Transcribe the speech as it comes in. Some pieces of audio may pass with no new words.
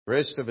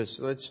Rest of us,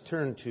 let's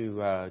turn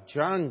to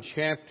John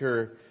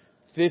chapter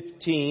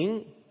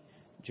 15.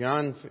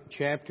 John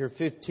chapter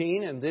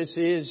 15, and this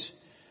is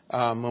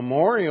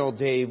Memorial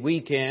Day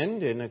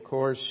weekend, and of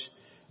course,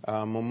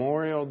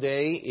 Memorial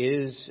Day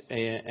is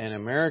an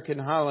American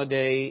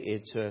holiday.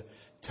 It's a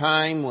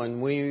time when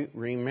we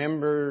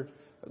remember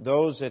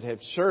those that have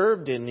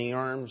served in the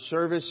armed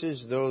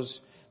services, those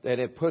that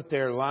have put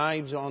their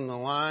lives on the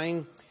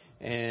line,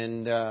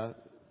 and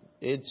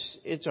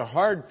it's a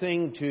hard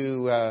thing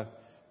to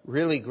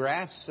really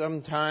grasp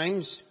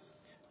sometimes,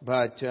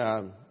 but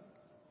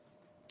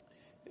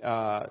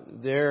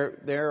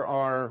there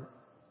are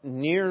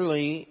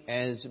nearly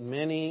as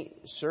many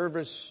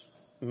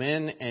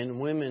servicemen and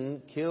women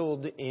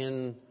killed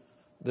in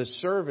the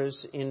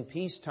service in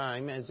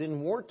peacetime as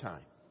in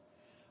wartime,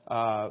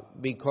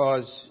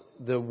 because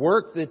the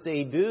work that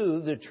they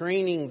do, the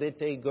training that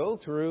they go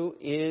through,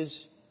 is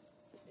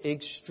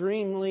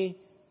extremely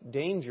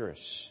dangerous.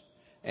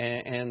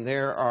 And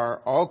there are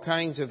all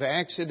kinds of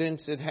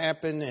accidents that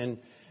happen,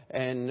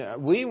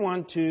 and we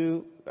want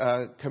to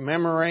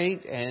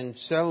commemorate and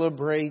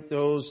celebrate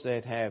those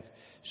that have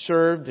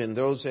served and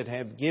those that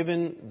have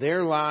given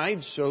their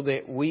lives so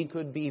that we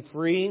could be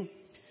free.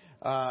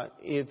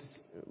 If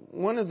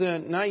one of the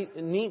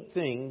neat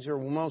things or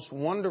most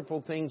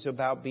wonderful things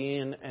about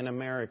being an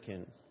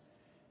American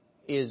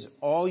is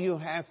all you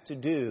have to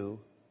do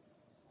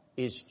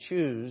is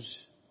choose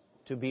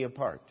to be a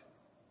part.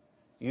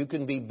 You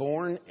can be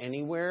born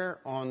anywhere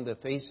on the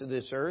face of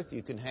this earth.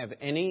 You can have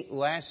any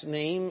last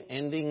name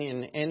ending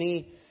in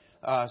any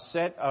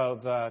set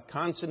of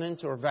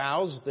consonants or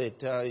vowels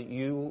that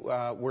you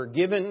were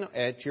given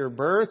at your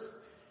birth.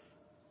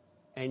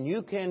 And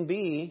you can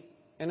be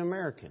an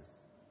American.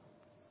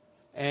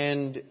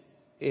 And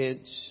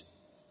it's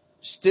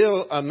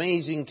still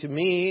amazing to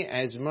me,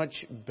 as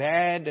much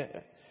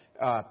bad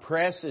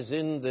press is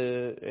in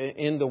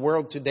the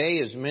world today,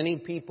 as many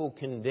people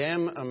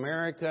condemn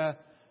America.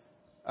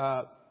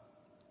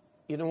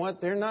 You know what?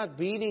 They're not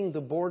beating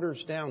the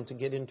borders down to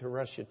get into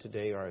Russia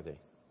today, are they?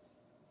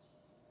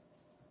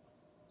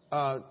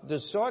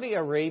 Does Saudi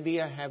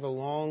Arabia have a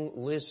long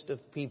list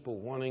of people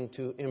wanting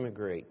to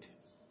immigrate?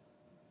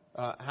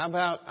 How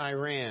about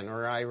Iran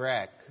or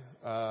Iraq?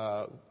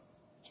 Are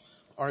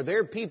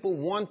there people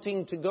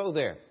wanting to go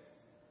there?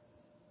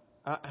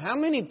 How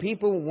many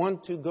people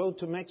want to go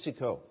to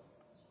Mexico?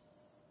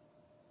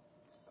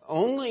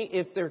 Only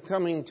if they're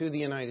coming to the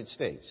United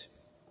States.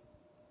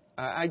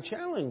 I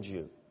challenge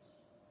you.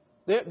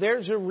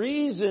 There's a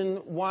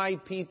reason why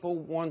people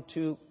want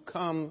to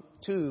come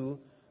to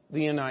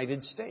the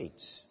United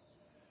States.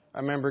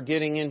 I remember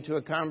getting into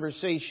a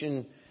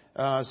conversation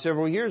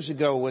several years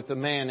ago with a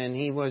man, and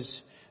he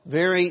was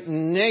very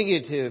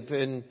negative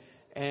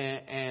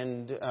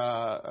and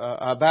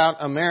about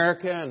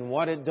America and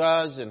what it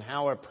does and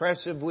how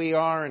oppressive we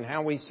are and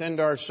how we send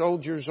our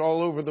soldiers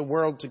all over the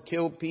world to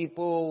kill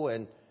people.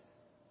 And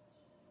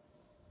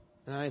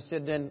I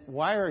said, then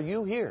why are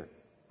you here?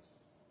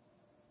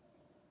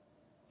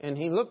 And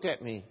he looked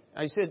at me.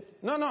 I said,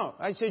 no.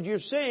 I said, you're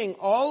saying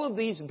all of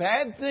these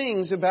bad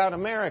things about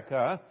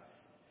America,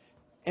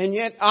 and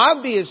yet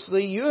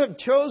obviously you have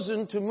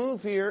chosen to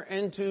move here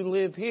and to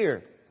live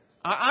here.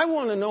 I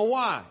want to know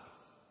why.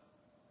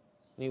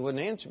 And he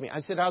wouldn't answer me.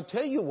 I said, I'll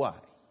tell you why.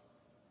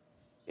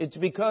 It's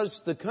because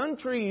the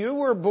country you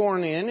were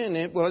born in, and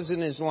it was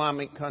an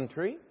Islamic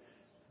country,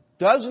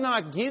 does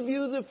not give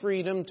you the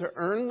freedom to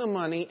earn the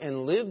money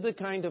and live the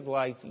kind of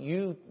life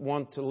you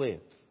want to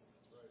live.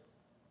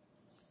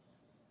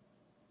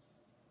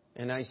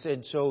 And I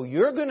said, so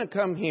you're going to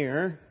come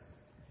here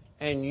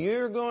and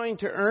you're going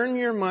to earn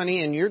your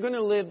money and you're going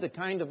to live the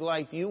kind of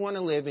life you want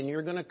to live, and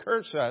you're going to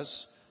curse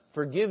us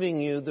for giving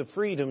you the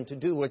freedom to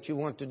do what you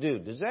want to do.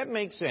 Does that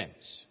make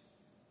sense?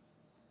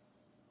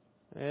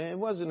 It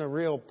wasn't a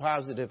real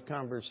positive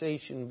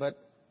conversation, but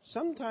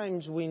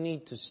sometimes we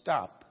need to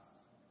stop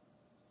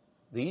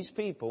these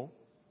people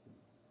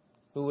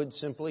who would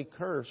simply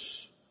curse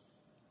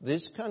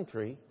this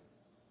country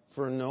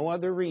for no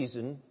other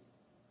reason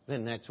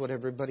than that's what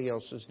everybody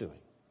else is doing.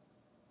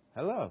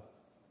 Hello.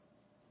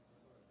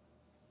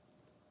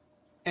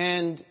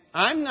 And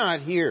I'm not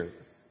here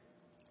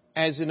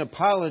as an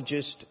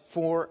apologist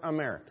for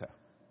America.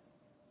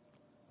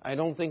 I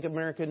don't think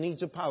America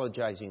needs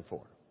apologizing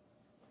for.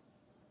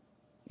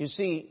 You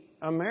see,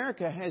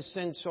 America has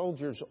sent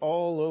soldiers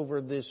all over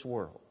this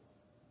world.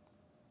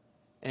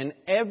 And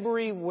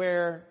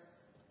everywhere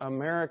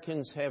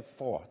Americans have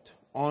fought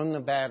on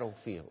the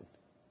battlefield,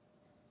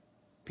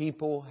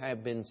 people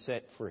have been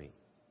set free.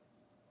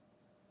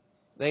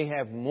 They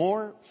have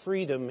more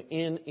freedom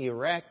in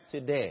Iraq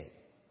today,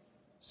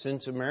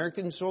 since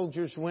American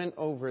soldiers went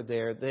over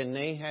there, than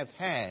they have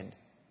had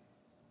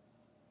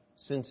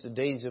since the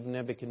days of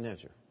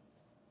Nebuchadnezzar.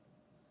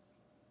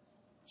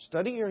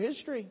 Study your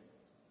history.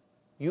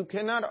 You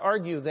cannot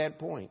argue that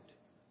point.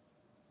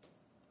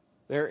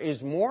 There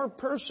is more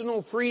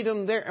personal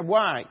freedom there.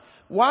 Why?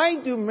 Why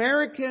do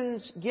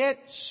Americans get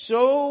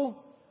so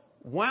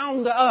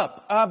wound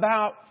up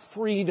about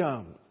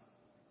freedom?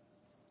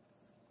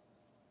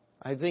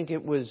 I think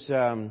it was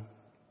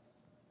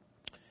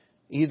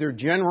either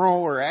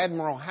General or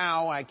Admiral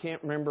Howe, I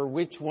can't remember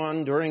which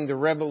one, during the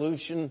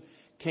Revolution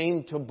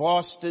came to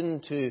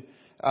Boston to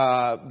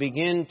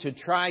begin to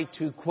try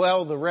to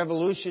quell the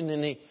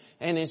revolution.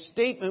 And his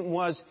statement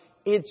was,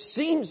 "It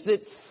seems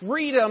that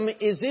freedom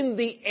is in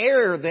the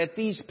air that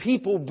these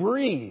people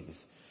breathe.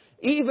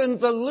 Even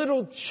the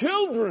little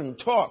children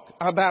talk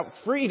about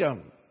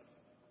freedom."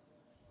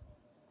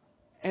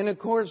 And of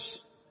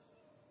course,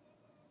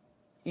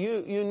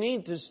 you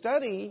need to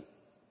study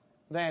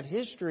that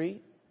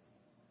history.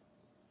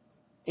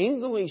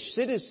 English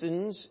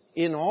citizens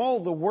in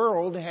all the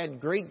world had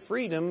great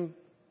freedom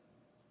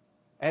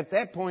at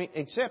that point,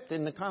 except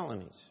in the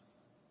colonies.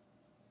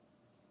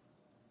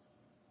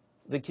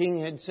 The king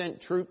had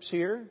sent troops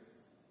here,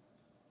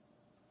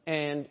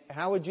 and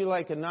how would you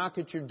like a knock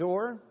at your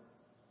door?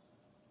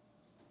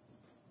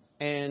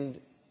 And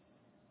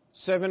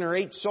 7 or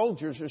 8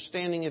 soldiers are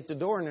standing at the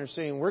door and they're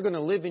saying, "We're going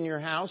to live in your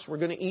house. We're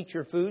going to eat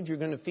your food. You're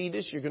going to feed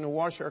us. You're going to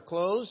wash our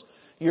clothes.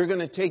 You're going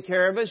to take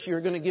care of us.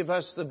 You're going to give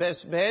us the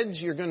best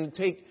beds. You're going to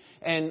take,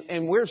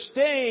 and we're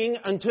staying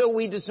until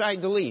we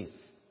decide to leave."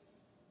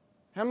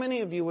 How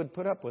many of you would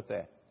put up with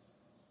that?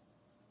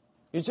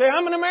 You'd say,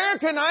 "I'm an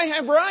American. I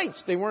have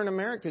rights." They weren't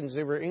Americans.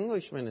 They were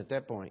Englishmen at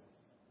that point.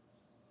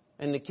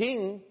 And the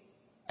king,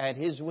 at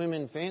his whim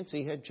and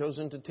fancy, had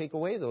chosen to take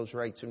away those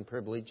rights and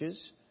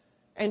privileges.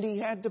 And he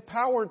had the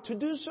power to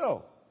do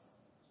so.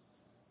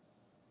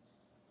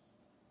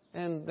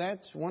 And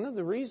that's one of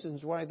the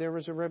reasons why there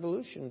was a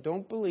revolution.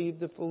 Don't believe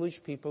the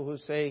foolish people who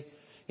say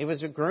it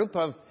was a group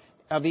of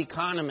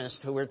economists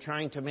who were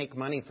trying to make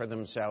money for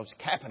themselves.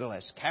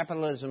 Capitalists.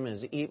 Capitalism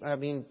is evil. I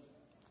mean,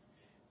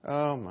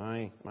 oh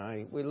my.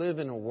 We live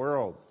in a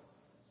world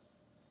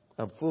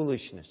of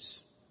foolishness.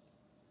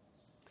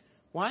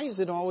 Why is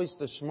it always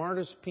the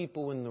smartest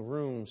people in the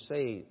room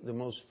say the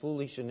most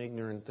foolish and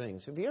ignorant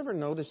things? Have you ever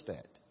noticed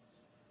that?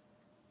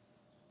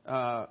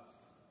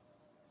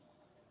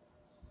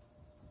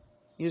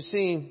 You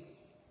see,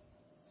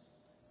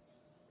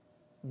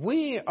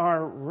 we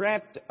are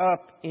wrapped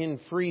up in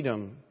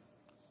freedom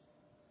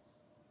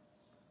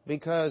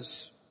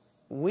because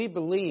we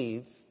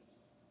believe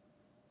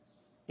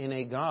in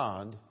a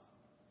God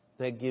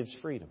that gives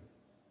freedom.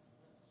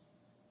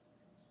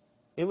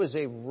 It was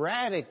a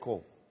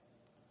radical,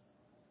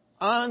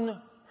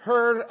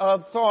 unheard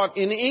of thought.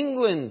 In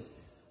England,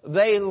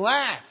 they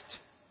laughed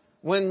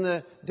when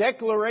the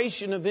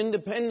Declaration of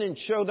Independence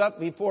showed up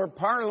before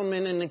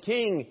Parliament and the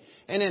King,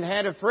 and it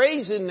had a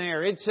phrase in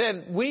there. It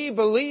said, "We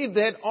believe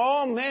that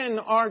all men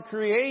are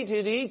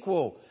created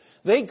equal."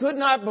 They could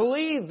not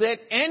believe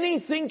that any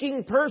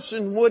thinking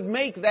person would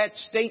make that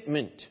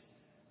statement,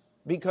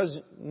 because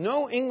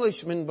no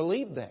Englishman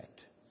believed that.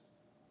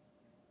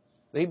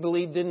 They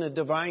believed in the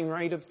divine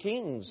right of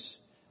kings.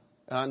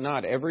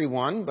 Not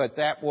everyone, but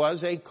that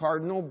was a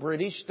cardinal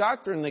British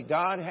doctrine, that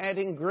God had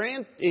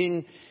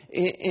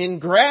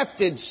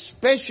engrafted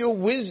special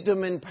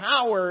wisdom and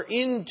power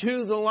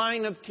into the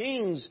line of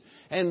kings,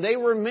 and they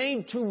were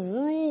made to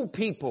rule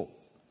people.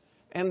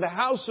 And the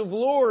House of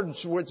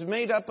Lords was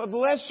made up of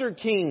lesser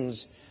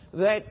kings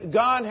that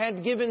God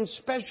had given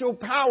special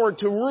power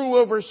to rule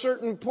over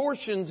certain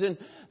portions, and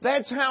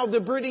that's how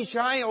the British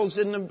Isles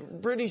and the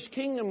British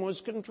Kingdom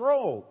was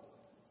controlled.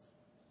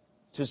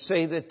 To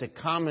say that the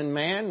common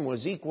man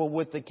was equal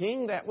with the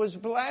king, that was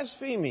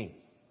blasphemy.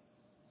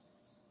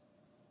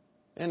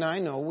 And I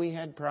know we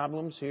had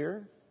problems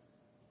here.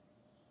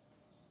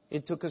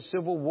 It took a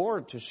civil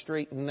war to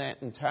straighten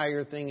that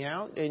entire thing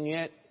out, and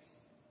yet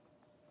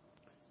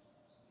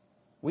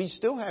we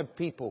still have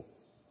people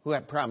who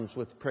have problems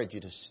with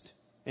prejudice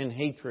and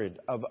hatred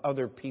of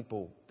other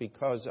people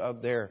because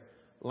of their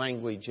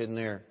language and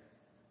their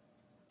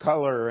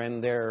color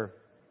and their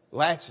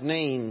last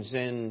names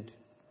and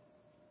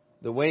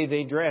the way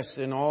they dress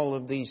and all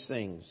of these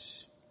things.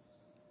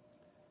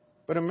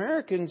 But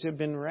Americans have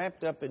been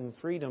wrapped up in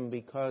freedom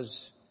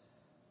because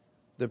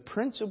the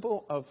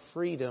principle of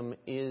freedom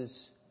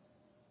is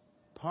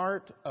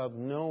part of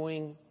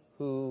knowing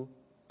who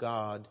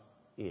God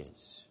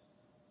is.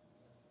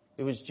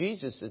 It was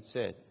Jesus that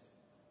said,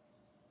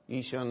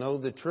 "Ye shall know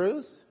the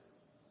truth,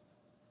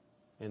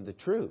 and the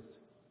truth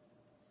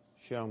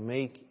shall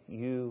make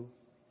you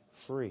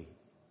free."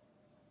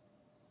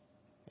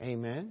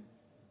 Amen.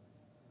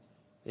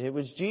 It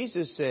was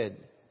Jesus said,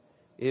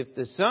 "If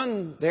the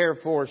Son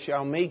therefore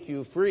shall make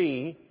you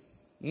free,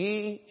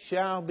 ye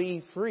shall be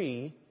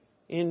free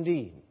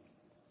indeed."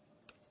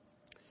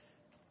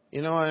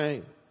 You know,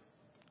 I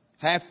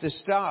have to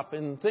stop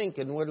and think,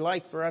 and would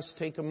like for us to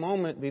take a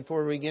moment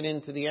before we get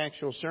into the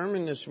actual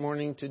sermon this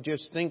morning to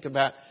just think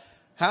about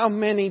how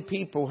many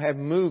people have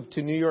moved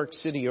to New York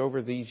City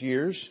over these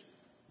years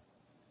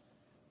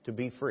to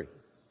be free.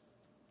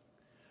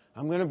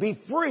 I'm going to be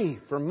free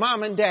from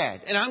mom and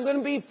dad, and I'm going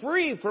to be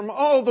free from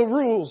all the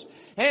rules,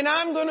 and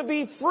I'm going to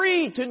be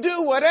free to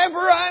do whatever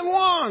I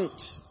want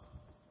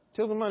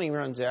till the money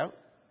runs out.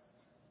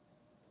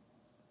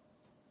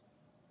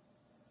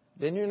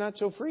 Then you're not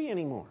so free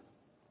anymore.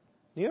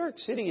 New York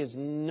City is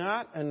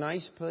not a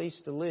nice place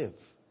to live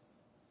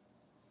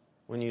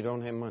when you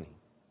don't have money.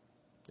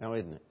 Now,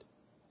 isn't it?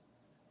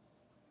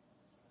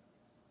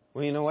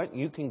 Well, you know what?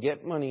 You can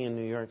get money in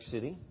New York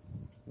City.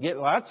 Get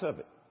lots of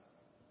it.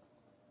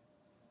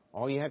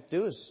 All you have to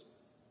do is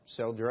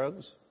sell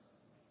drugs,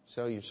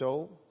 sell your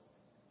soul.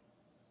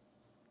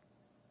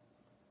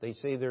 They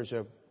say there's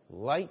a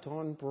light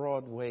on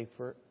Broadway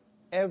for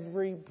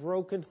every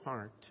broken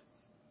heart.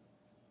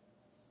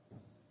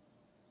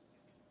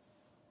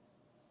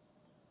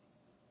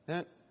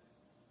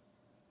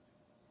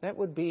 That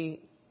would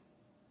be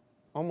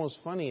almost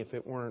funny if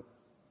it weren't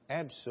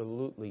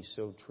absolutely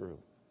so true.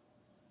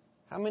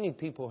 How many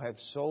people have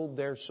sold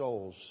their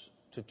souls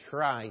to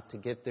try to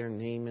get their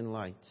name in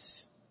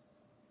lights?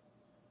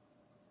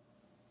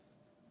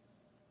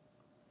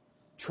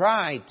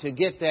 Try to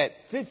get that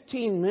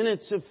 15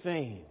 minutes of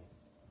fame.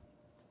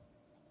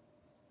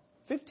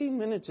 15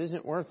 minutes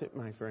isn't worth it,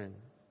 my friend.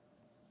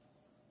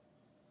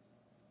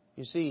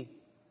 You see,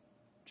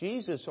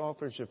 Jesus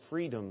offers a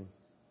freedom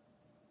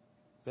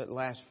that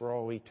lasts for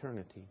all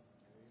eternity.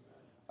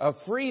 A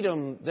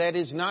freedom that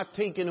is not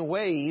taken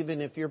away even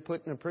if you're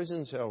put in a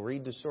prison cell.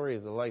 Read the story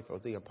of the life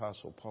of the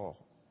Apostle Paul.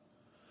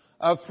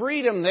 A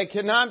freedom that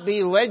cannot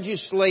be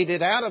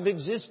legislated out of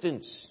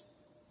existence.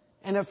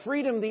 And a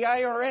freedom the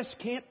IRS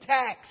can't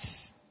tax.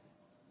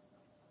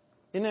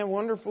 Isn't that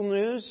wonderful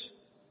news?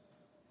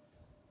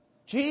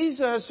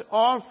 Jesus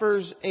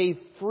offers a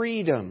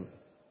freedom.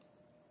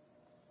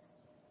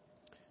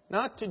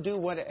 Not to do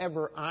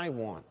whatever I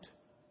want,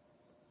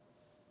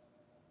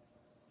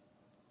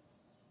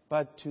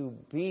 but to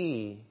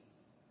be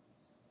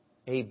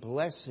a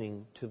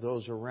blessing to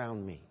those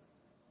around me.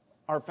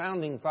 Our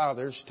founding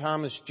fathers,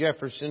 Thomas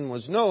Jefferson,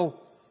 was no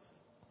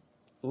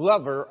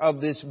lover of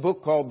this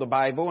book called the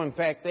Bible. In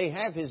fact, they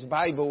have his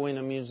Bible in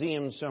a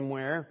museum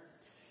somewhere.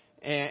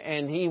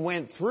 And he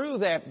went through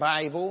that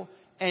Bible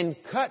and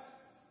cut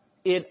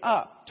it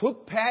up.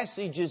 Took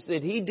passages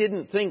that he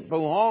didn't think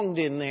belonged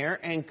in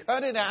there and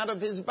cut it out of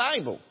his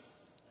Bible.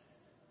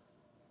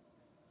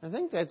 I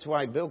think that's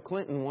why Bill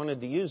Clinton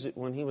wanted to use it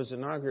when he was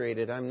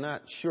inaugurated. I'm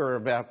not sure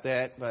about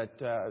that, but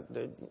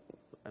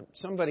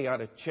somebody ought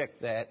to check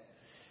that.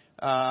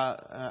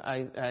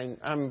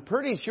 I'm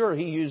pretty sure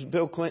he used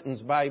Bill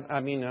Clinton's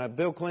Bible.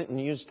 Bill Clinton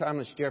used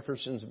Thomas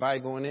Jefferson's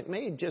Bible, and it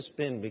may have just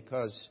been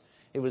because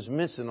it was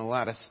missing a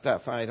lot of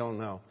stuff. I don't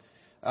know.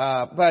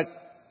 But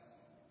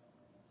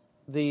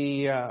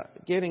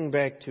getting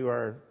back to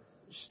our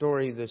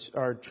story,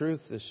 our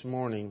truth this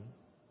morning.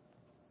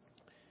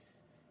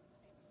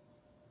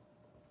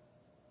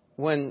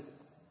 When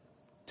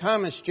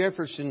Thomas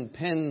Jefferson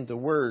penned the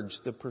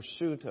words, "The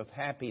Pursuit of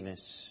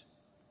Happiness,"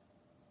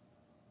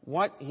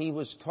 what he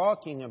was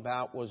talking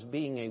about was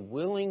being a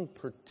willing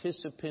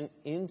participant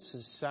in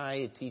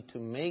society to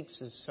make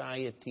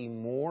society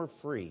more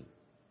free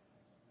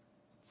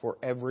for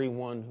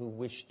everyone who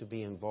wished to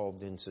be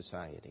involved in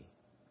society.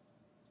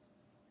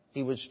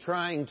 He was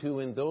trying to,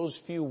 in those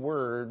few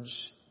words,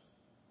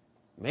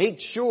 make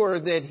sure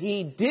that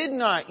he did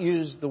not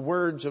use the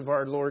words of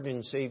our Lord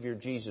and Savior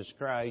Jesus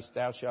Christ,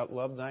 "Thou shalt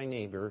love thy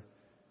neighbor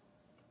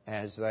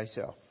as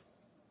thyself."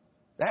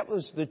 That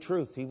was the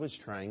truth he was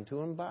trying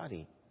to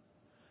embody.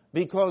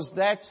 Because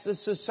that's the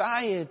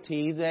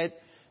society that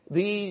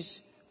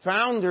these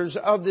founders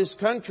of this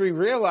country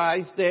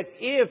realized that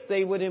if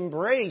they would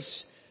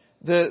embrace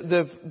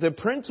the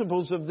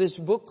principles of this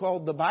book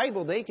called the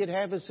Bible, they could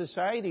have a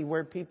society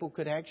where people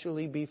could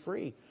actually be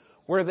free,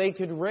 where they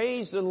could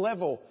raise the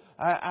level.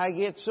 I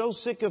get so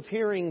sick of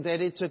hearing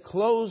that it's a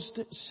closed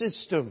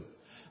system,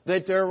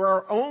 that there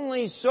are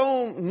only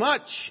so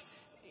much,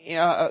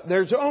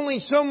 there's only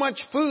so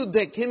much food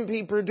that can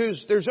be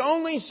produced. There's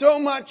only so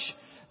much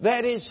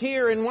that is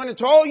here, and when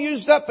it's all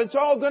used up, it's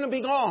all going to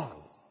be gone.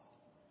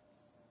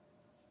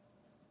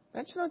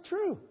 That's not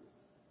true.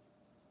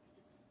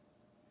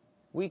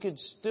 We could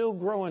still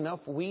grow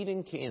enough wheat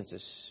in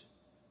Kansas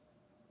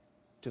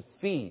to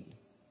feed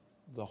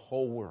the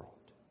whole world.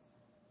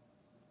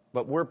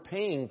 But we're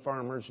paying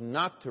farmers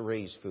not to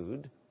raise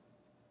food,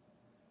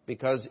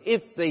 because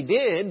if they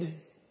did,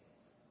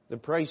 the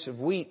price of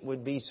wheat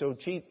would be so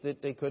cheap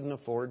that they couldn't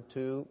afford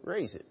to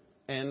raise it,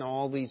 and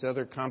all these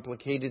other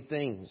complicated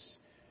things.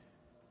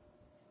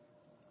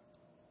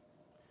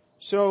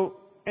 So,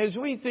 as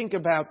we think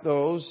about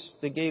those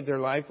that gave their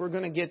life, we're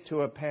going to get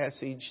to a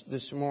passage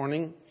this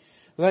morning.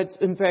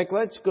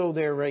 Let's go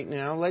there right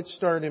now. Let's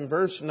start in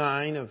verse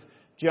 9 of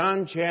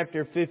John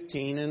chapter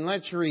 15, and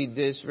let's read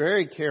this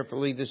very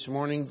carefully this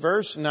morning.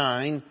 Verse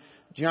 9,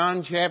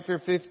 John chapter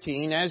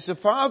 15. "As the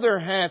Father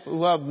hath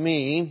loved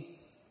me,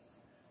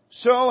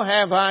 so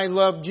have I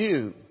loved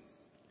you.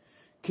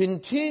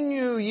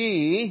 Continue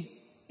ye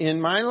in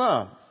my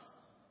love."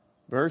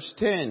 Verse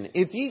 10,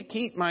 "If ye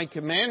keep my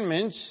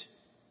commandments,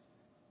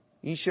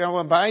 ye shall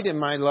abide in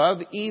my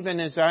love, even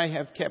as I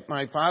have kept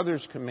my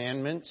Father's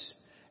commandments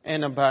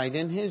and abide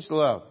in his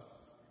love.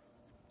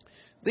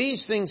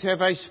 These things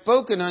have I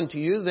spoken unto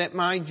you, that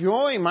my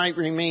joy might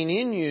remain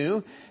in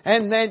you,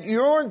 and that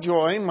your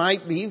joy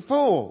might be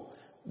full.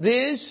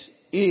 This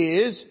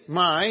is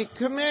my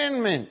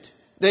commandment,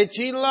 that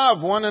ye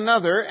love one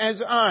another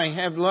as I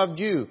have loved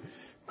you.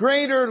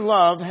 Greater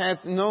love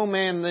hath no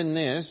man than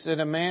this, that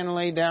a man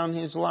lay down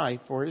his life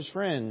for his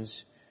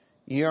friends.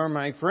 Ye are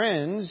my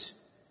friends,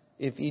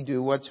 if ye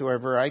do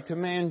whatsoever I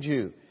command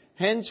you.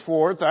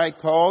 Henceforth I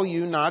call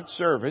you not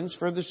servants,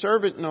 for the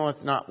servant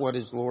knoweth not what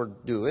his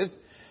Lord doeth.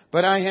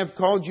 But I have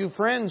called you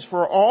friends,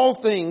 for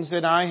all things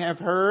that I have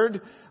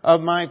heard of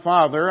my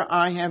Father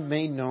I have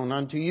made known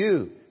unto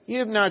you. Ye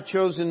have not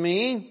chosen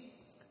me,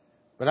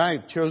 but I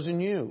have chosen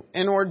you,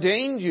 and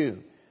ordained you,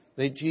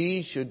 that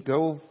ye should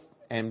go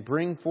and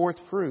bring forth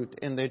fruit,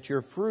 and that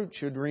your fruit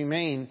should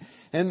remain,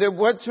 and that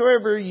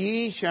whatsoever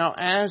ye shall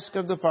ask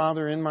of the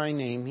Father in my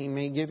name, He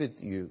may give it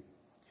you.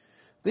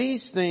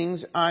 These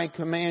things I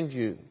command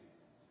you,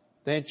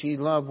 that ye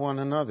love one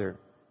another.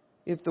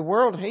 If the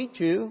world hate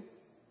you,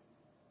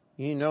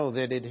 ye know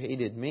that it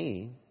hated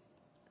me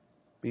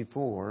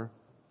before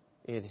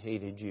it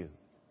hated you.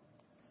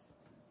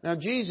 Now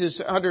Jesus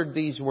uttered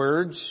these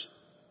words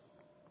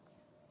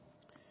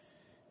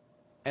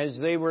as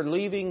they were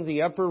leaving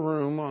the upper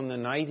room on the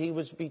night He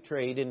was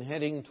betrayed and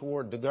heading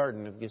toward the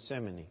Garden of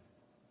Gethsemane.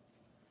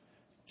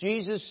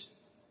 Jesus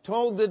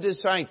told the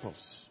disciples,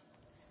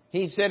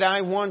 He said,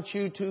 I want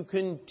you to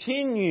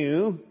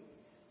continue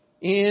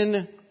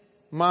in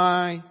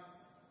my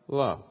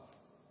love.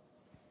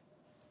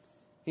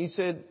 He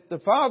said, the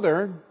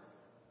Father,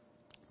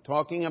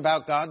 talking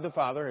about God the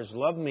Father, has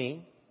loved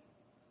me.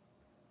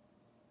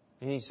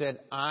 And He said,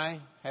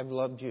 I have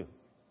loved you.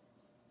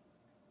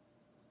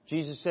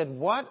 Jesus said,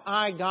 what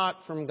I got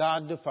from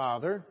God the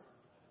Father,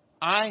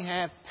 I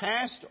have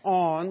passed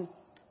on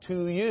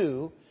to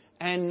you,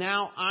 and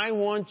now I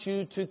want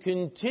you to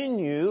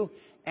continue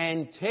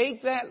and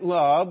take that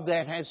love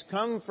that has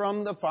come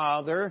from the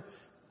Father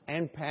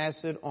and pass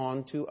it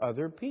on to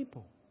other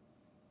people.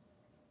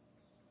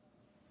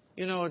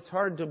 You know, it's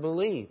hard to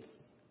believe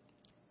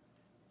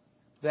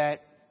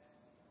that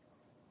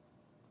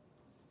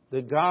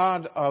the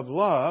God of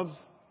love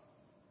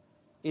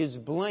is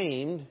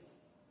blamed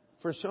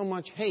for so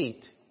much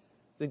hate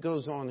that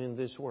goes on in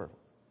this world.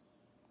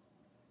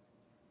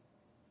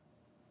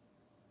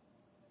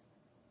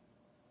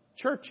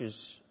 Churches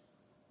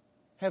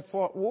have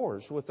fought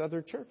wars with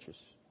other churches.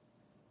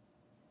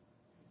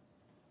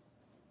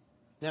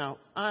 Now,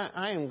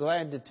 I am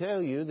glad to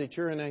tell you that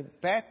you're in a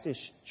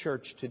Baptist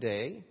church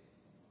today,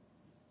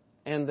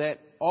 and that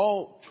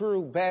all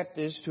true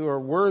Baptists who are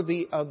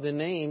worthy of the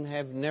name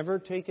have never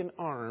taken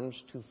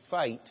arms to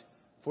fight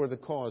for the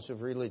cause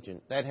of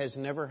religion. That has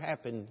never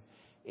happened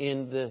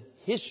in the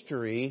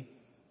history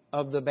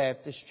of the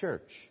Baptist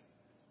church.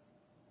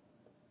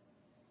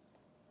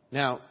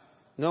 Now,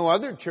 no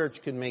other church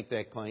can make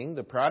that claim.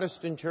 The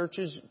Protestant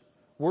churches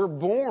were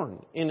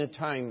born in a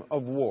time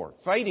of war,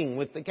 fighting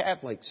with the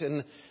Catholics.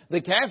 And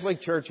the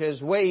Catholic Church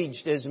has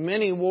waged as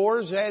many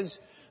wars as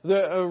in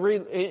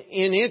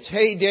its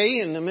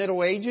heyday in the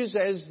Middle Ages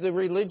as the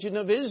religion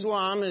of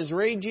Islam is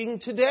raging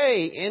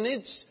today in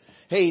its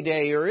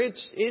heyday or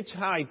its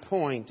high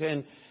point.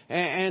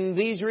 And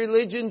these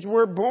religions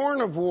were born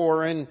of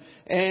war and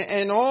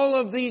all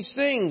of these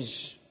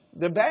things.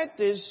 The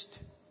Baptists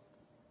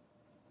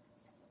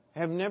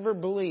have never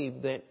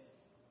believed that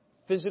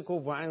physical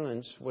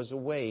violence was a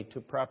way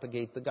to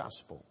propagate the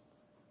gospel.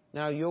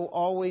 Now, you'll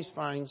always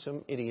find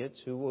some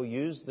idiots who will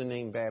use the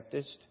name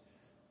Baptist,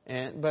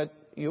 but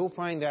you'll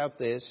find out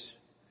this: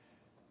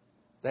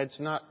 that's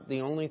not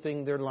the only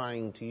thing they're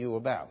lying to you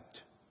about.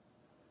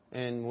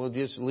 And we'll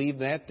just leave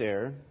that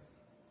there.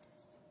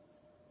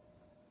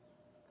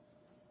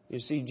 You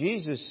see,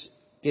 Jesus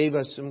gave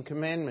us some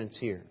commandments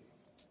here.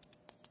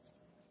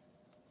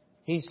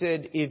 He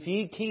said, if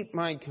ye keep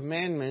my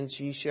commandments,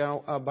 ye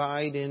shall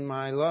abide in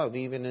my love,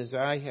 even as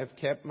I have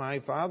kept my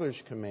Father's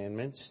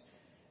commandments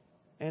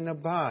and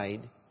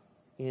abide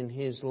in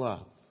His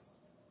love.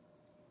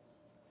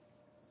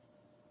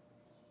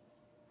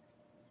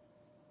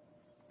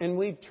 And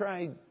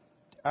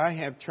I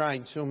have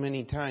tried so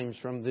many times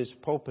from this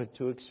pulpit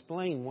to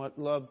explain what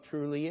love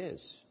truly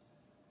is.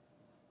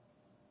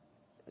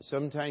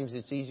 Sometimes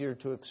it's easier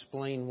to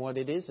explain what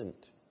it isn't.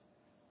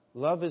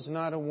 Love is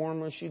not a warm,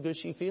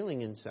 mushy-gushy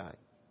feeling inside.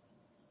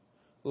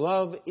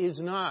 Love is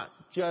not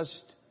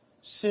just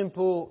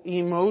simple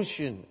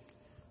emotion.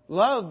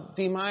 Love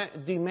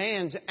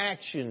demands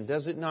action,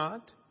 does it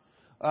not?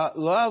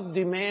 Love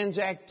demands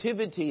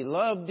activity.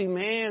 Love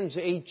demands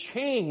a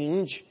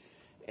change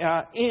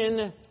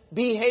in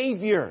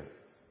behavior.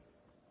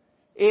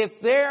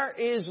 If there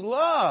is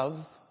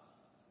love,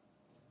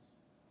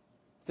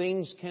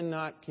 things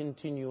cannot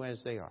continue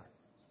as they are.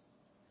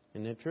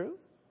 Isn't it true?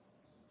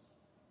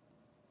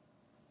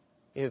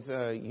 If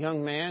a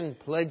young man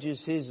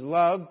pledges his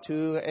love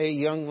to a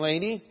young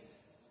lady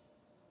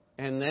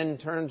and then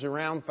turns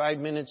around 5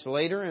 minutes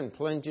later and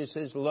pledges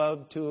his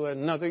love to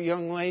another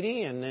young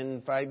lady, and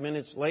then 5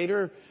 minutes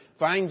later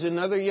finds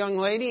another young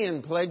lady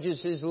and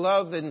pledges his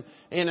love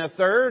in a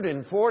third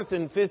and fourth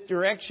and fifth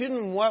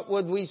direction, what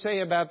would we say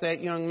about that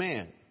young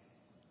man?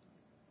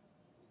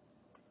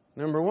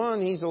 Number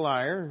one, he's a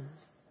liar.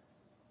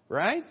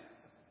 Right?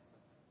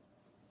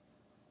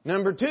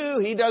 Number two,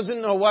 he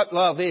doesn't know what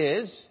love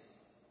is.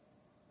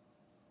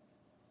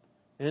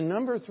 And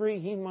number three,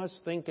 he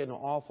must think an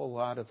awful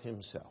lot of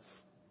himself.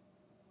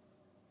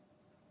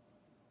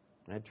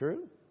 Isn't that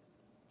true?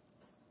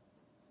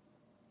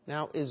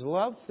 Now, is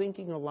love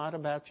thinking a lot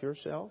about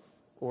yourself?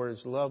 Or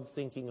is love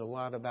thinking a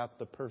lot about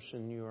the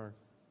person you're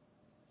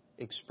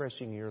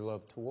expressing your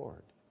love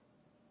toward?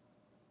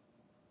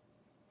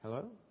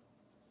 Hello?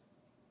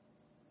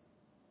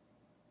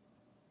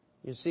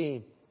 You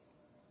see,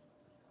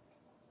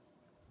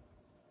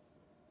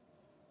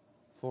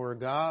 for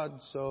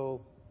God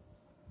so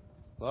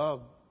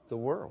loved the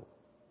world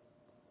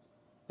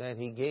that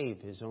He gave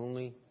His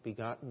only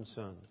begotten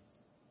Son,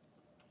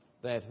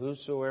 that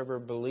whosoever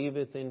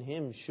believeth in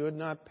Him should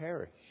not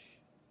perish,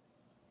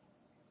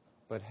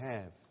 but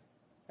have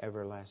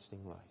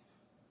everlasting life.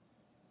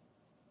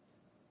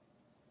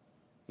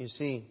 You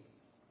see,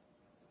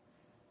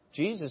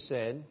 Jesus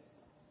said,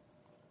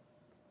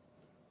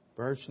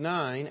 verse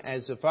 9,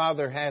 as the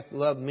Father hath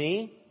loved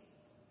me,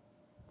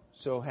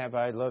 so have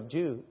I loved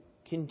you.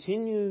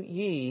 Continue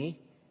ye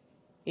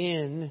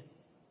in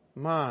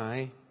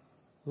my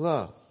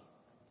love.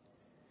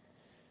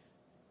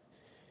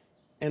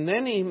 And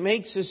then He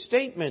makes a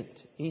statement.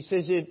 He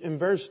says it in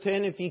verse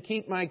 10, if ye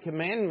keep my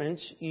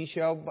commandments, ye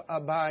shall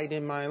abide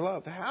in my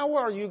love. How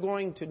are you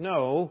going to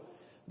know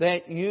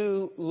that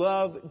you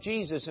love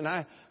Jesus? And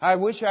I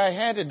wish I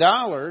had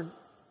 $1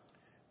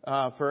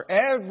 for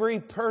every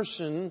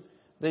person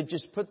that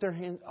just put their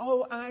hands,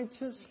 oh, I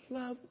just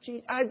love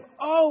Jesus. I've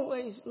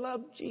always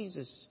loved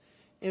Jesus.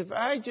 If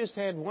I just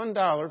had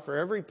 $1 for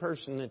every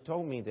person that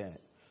told me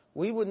that,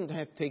 we wouldn't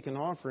have to take an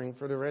offering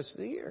for the rest of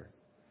the year.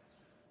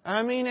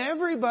 I mean,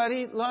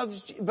 everybody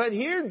loves, but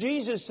here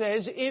Jesus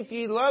says, if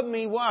ye love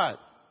me, what?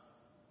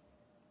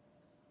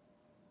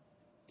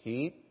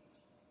 Keep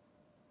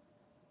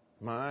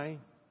my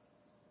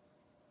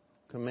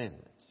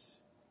commandments.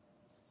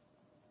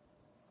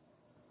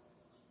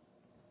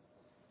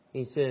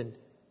 He said,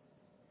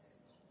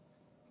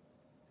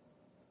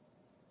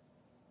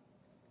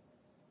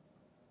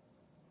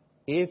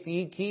 if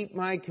ye keep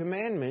my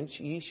commandments,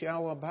 ye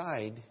shall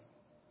abide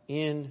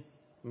in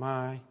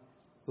my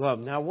love.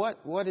 Now,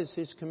 what is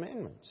His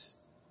commandments?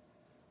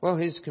 Well,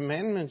 His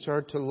commandments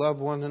are to love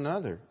one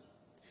another,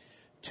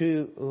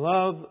 to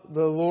love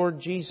the Lord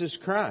Jesus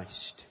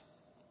Christ.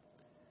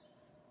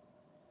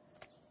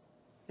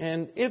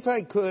 And if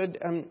I could,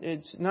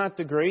 it's not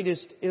the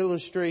greatest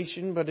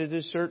illustration, but it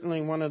is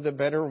certainly one of the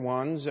better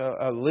ones,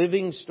 a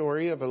living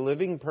story of a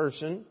living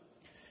person.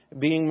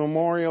 Being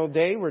Memorial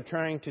Day, we're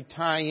trying to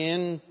tie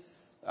in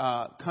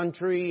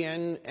country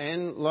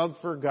and love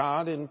for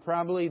God, and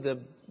probably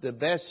the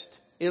best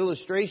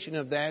illustration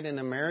of that in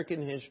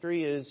American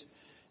history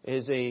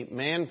is a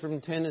man from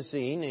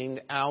Tennessee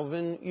named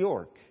Alvin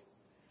York.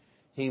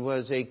 He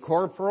was a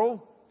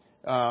corporal.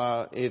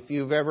 If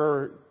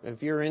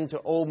you're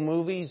into old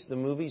movies, the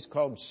movie's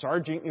called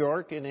Sergeant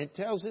York, and it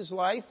tells his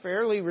life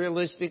fairly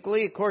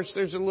realistically. Of course,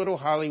 there's a little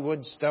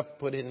Hollywood stuff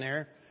put in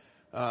there.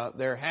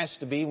 There has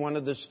to be. One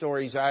of the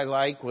stories I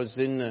like was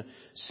in the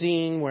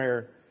scene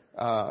where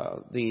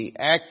the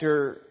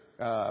actor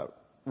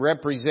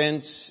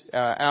represents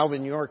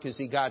Alvin York as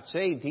he got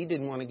saved. He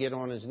didn't want to get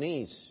on his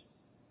knees.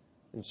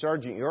 And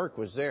Sergeant York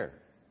was there.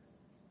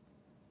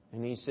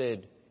 And he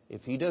said,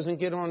 if he doesn't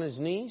get on his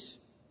knees,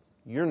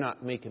 you're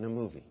not making a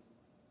movie.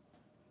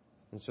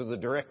 And so the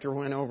director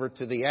went over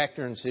to the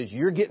actor and says,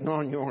 you're getting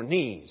on your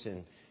knees.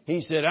 And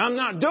he said, I'm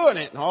not doing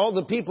it. And all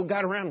the people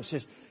got around and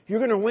says, you're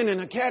going to win an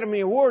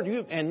Academy Award.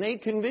 And they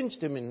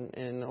convinced him.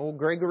 And old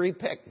Gregory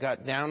Peck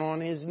got down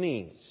on his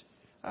knees.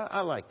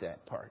 I like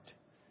that part.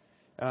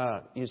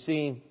 You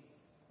see,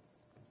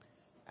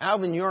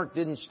 Alvin York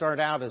didn't start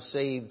out a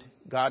saved,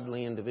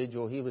 godly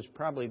individual. He was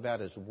probably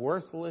about as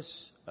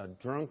worthless a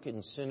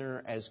drunken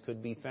sinner as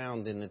could be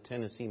found in the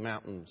Tennessee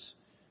mountains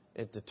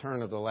at the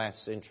turn of the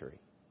last century.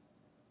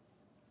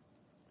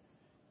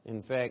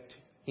 In fact,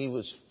 he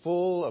was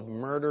full of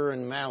murder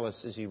and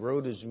malice as he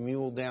rode his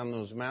mule down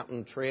those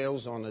mountain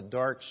trails on a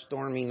dark,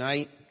 stormy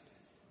night.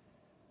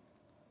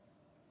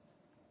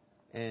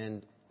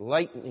 And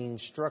lightning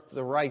struck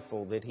the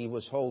rifle that he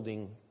was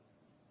holding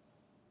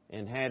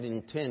and had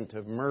intent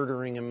of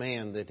murdering a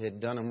man that had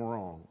done him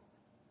wrong.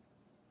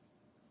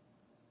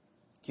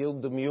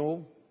 Killed the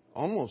mule,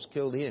 almost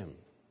killed him.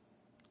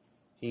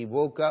 He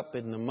woke up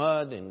in the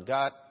mud and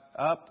got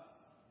up,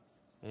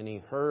 and he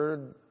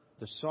heard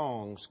the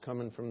songs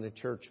coming from the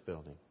church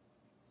building.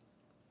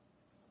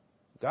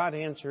 God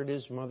answered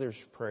his mother's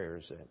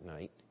prayers that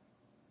night.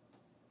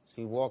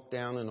 He walked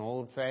down an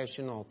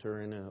old-fashioned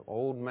altar in an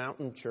old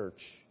mountain church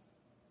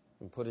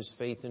and put his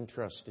faith and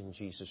trust in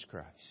Jesus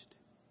Christ.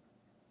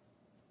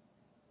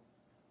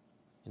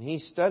 And he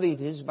studied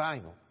his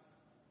Bible,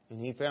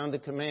 and he found a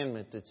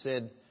commandment that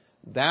said,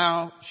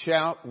 thou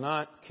shalt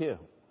not kill.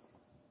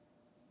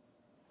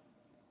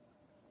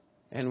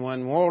 And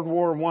when World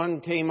War I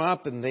came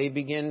up and they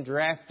began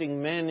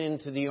drafting men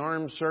into the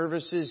armed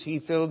services, he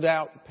filled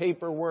out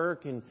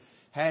paperwork and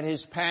had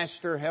his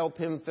pastor help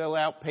him fill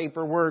out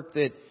paperwork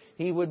that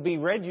he would be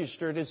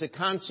registered as a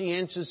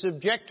conscientious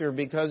objector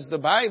because the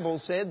Bible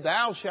said,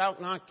 "Thou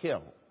shalt not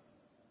kill."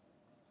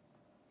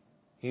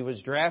 He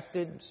was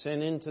drafted,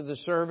 sent into the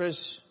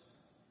service,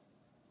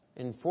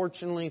 and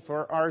fortunately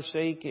for our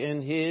sake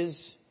and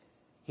his,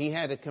 he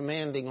had a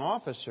commanding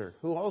officer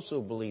who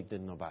also believed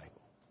in the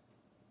Bible.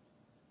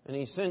 And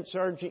he sent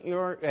Sergeant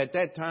York, at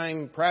that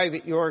time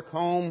Private York,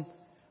 home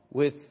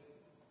with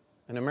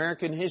an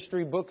American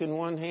history book in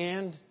one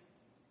hand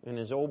and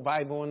his old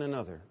Bible in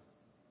another.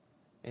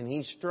 And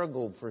he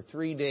struggled for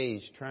 3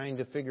 days trying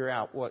to figure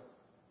out what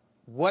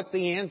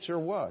the answer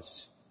was.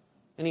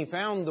 And he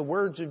found the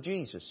words of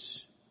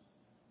Jesus.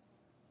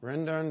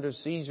 "Render unto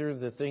Caesar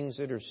the things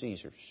that are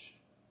Caesar's,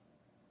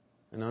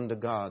 and unto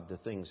God the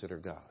things that are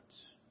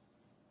God's."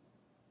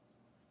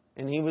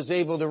 And he was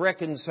able to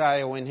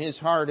reconcile in his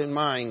heart and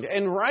mind,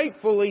 and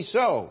rightfully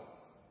so,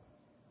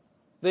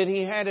 that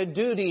he had a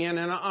duty and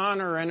an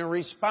honor and a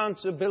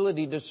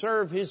responsibility to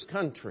serve his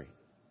country.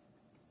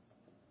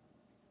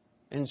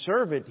 And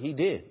serve it he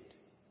did.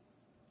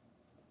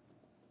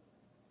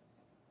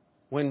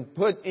 When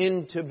put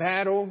into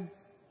battle,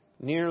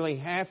 nearly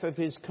half of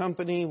his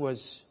company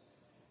was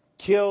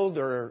killed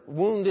or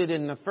wounded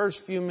in the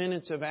first few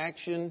minutes of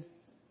action.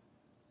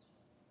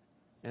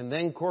 And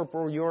then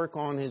Corporal York,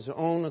 on his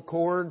own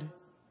accord,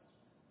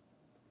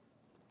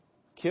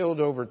 killed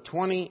over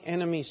 20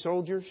 enemy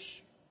soldiers,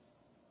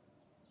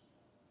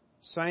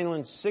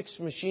 silenced 6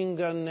 machine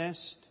gun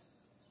nests,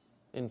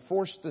 and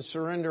forced the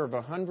surrender of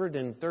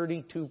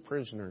 132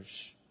 prisoners,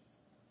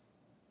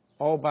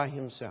 all by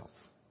himself.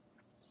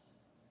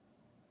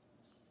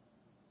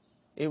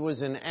 It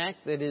was an act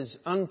that is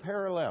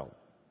unparalleled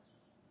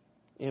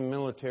in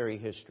military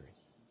history.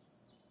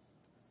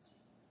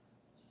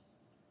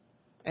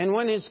 And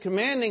when his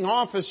commanding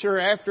officer,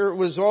 after it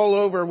was all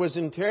over, was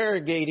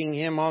interrogating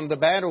him on the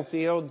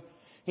battlefield,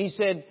 he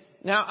said,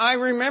 "Now, I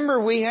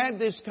remember we had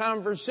this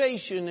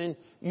conversation and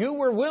you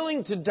were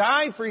willing to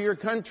die for your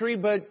country,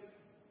 but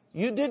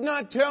you did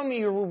not tell me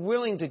you were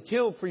willing to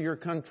kill for your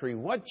country.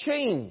 What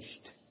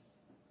changed?"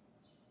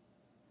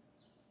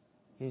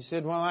 He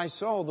said, "Well, I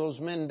saw those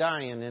men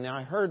dying and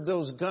I heard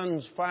those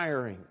guns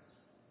firing.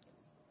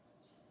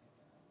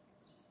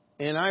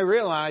 And I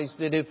realized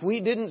that if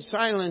we didn't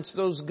silence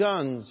those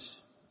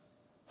guns,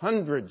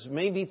 hundreds,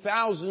 maybe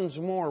thousands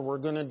more were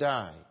going to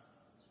die."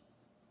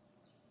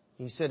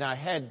 He said, "I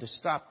had to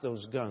stop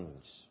those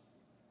guns."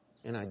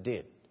 And I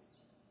did.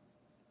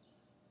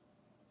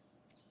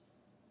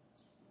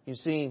 You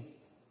see,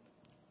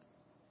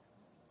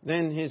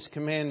 then his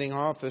commanding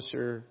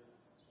officer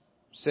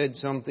said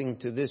something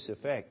to this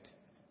effect: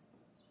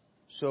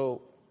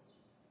 "So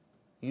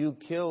you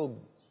killed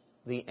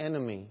the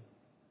enemy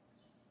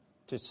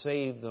to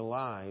save the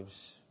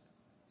lives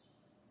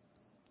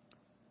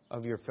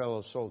of your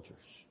fellow soldiers."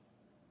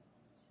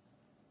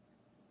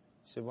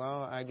 He said,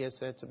 "Well, I guess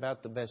that's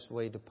about the best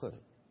way to put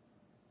it."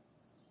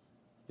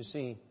 You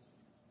see,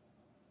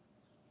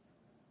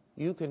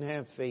 you can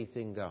have faith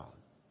in God,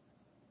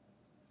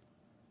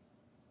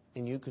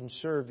 and you can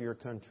serve your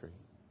country.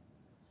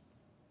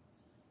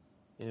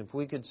 And if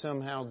we could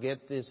somehow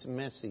get this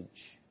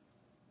message,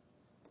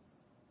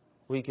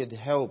 we could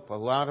help a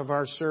lot of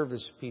our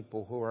service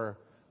people who are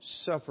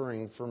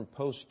suffering from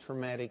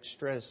post-traumatic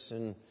stress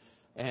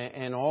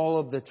and all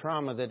of the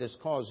trauma that is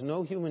caused.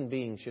 No human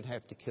being should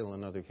have to kill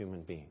another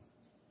human being.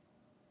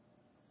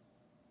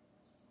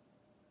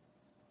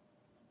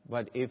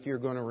 But if you're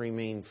going to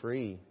remain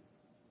free,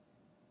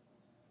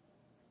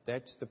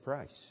 that's the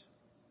price.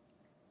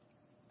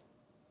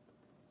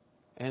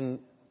 And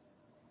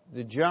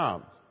the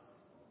job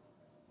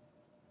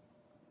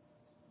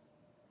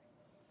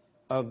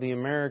of the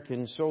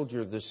American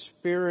soldier, the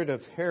spirit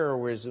of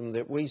heroism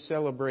that we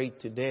celebrate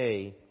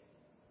today,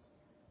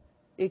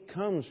 it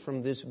comes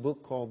from this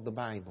book called the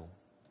Bible.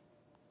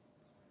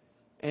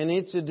 And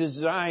it's a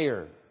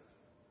desire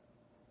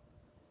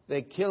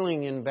that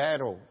killing in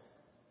battle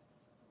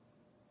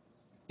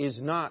is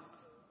not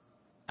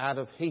out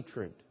of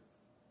hatred.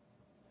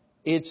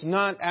 It's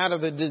not out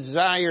of a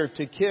desire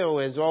to kill,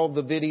 as all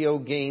the video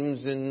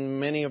games and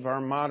many of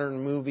our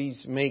modern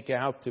movies make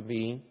out to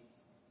be.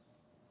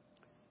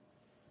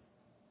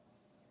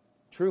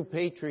 True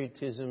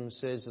patriotism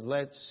says,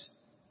 let's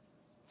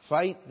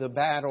fight the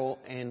battle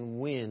and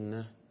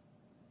win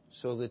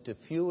so that the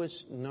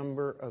fewest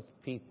number of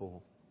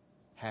people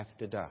have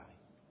to die.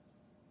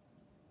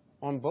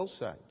 On both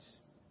sides.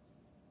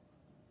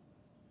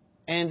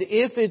 And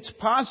if it's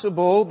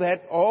possible that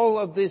all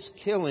of this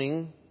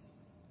killing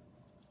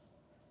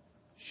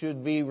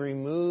should be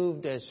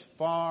removed as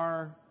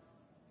far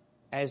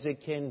as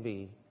it can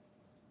be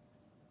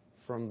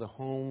from the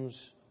homes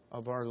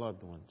of our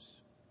loved ones.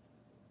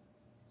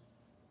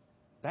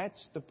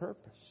 That's the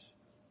purpose.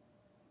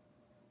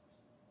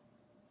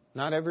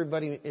 Not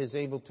everybody is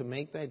able to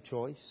make that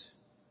choice.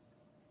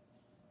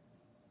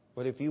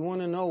 But if you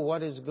want to know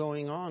what is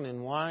going on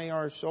and why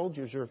our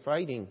soldiers are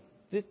fighting,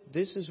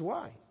 this is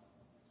why.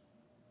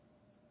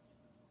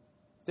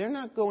 They're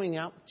not going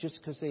out just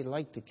because they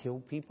like to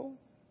kill people.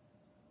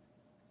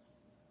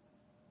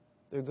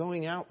 They're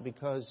going out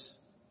because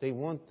they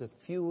want the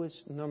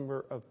fewest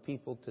number of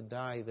people to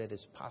die that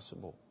is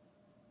possible.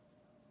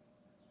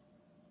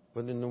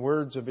 But in the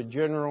words of a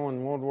general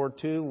in World War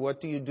II,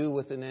 what do you do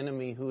with an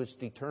enemy who is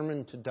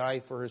determined to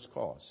die for his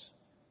cause?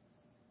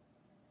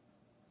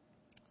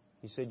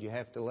 He said, you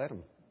have to let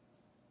him.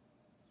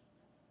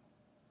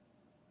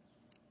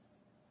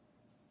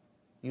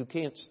 You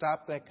can't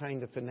stop that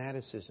kind of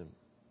fanaticism.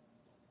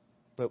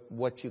 But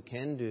what you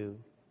can do,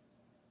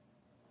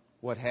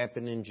 what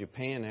happened in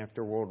Japan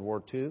after World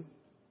War II,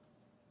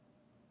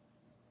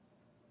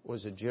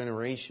 was a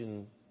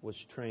generation was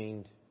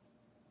trained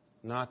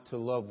not to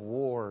love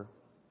war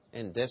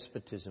and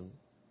despotism,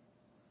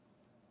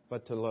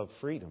 but to love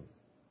freedom.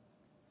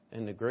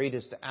 And the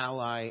greatest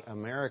ally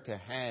America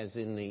has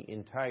in the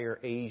entire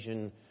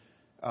Asian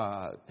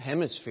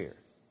hemisphere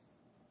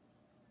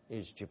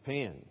is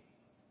Japan,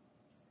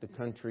 the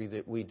country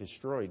that we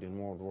destroyed in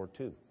World War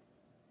II.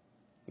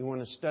 You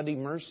want to study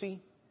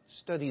mercy?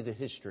 Study the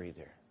history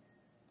there.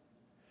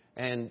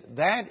 And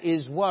that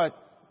is what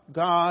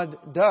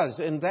God does.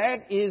 And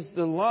that is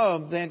the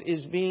love that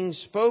is being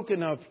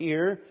spoken of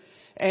here.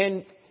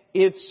 And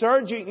if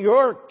Sergeant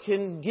York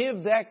can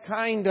give that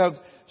kind of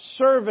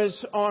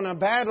service on a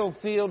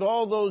battlefield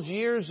all those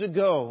years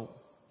ago,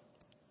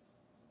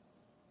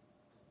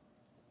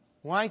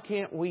 why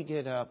can't we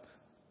get up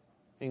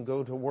and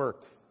go to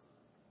work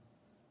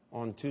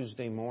on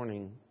Tuesday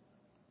morning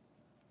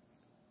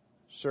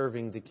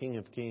serving the King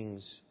of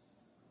Kings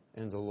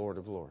and the Lord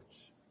of Lords?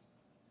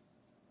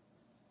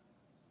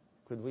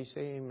 Could we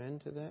say amen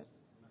to that?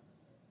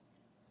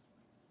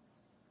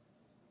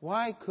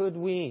 Why could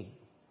we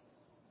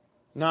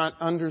not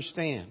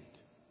understand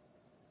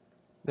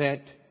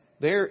that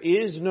there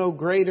is no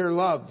greater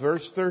love,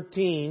 verse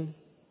 13,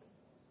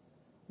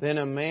 than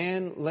a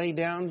man lay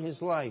down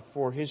his life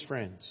for his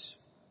friends?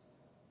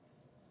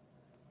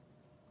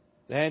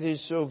 That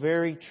is so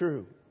very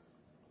true.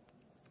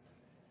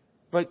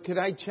 But could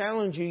I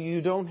challenge you,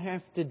 you don't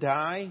have to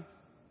die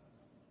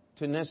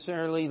to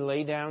necessarily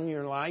lay down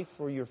your life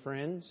for your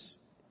friends.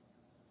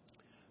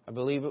 I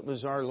believe it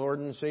was our Lord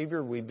and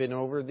Savior. We've been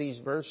over these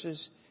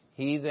verses.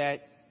 He that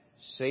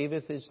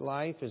saveth his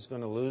life is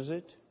going to lose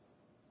it.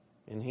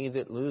 And he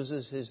that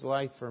loses his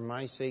life for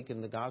my sake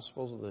in the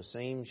gospel, the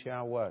same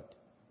shall what?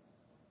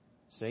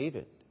 Save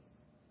it.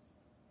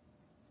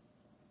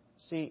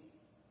 See,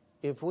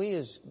 if we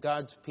as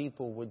God's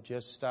people would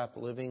just stop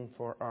living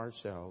for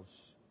ourselves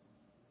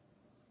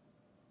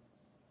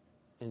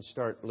and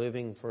start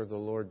living for the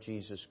Lord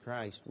Jesus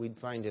Christ, we'd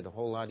find it a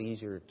whole lot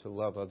easier to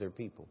love other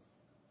people.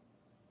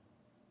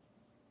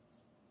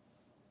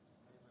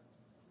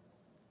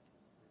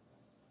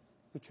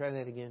 We try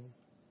that again.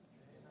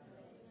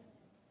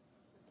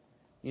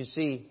 You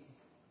see,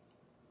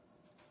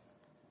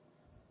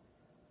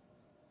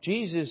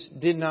 Jesus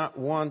did not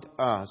want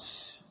us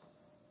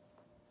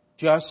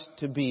just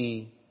to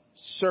be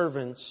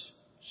servants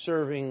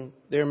serving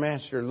their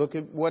master. Look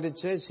at what it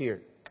says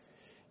here.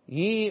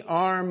 Ye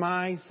are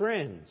my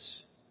friends,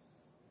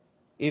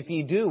 if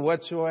ye do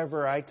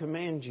whatsoever I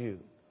command you.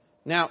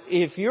 Now,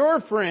 if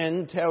your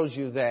friend tells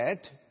you that,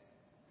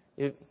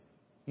 if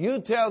you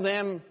tell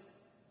them,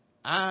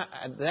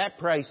 that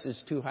price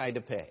is too high to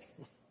pay.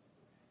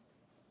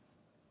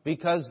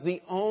 Because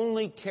the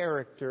only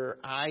character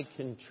I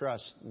can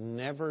trust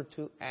never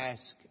to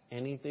ask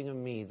anything of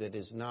me that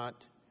is not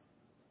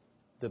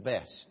the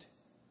best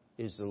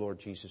is the Lord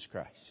Jesus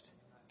Christ.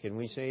 Can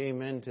we say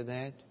amen to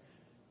that?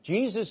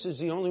 Jesus is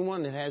the only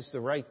one that has the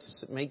right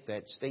to make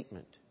that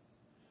statement.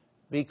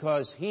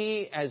 Because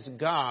He, as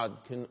God,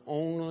 can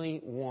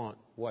only want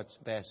what's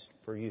best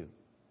for you.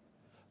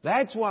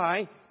 That's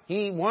why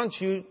He wants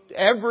you,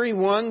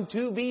 everyone,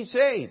 to be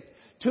saved.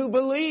 To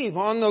believe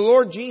on the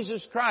Lord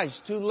Jesus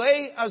Christ. To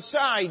lay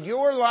aside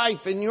your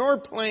life and your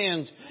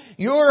plans,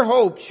 your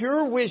hopes,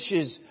 your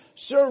wishes.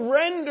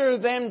 Surrender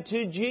them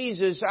to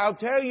Jesus. I'll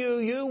tell you,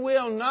 you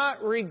will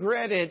not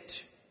regret it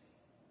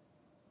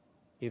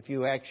if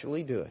you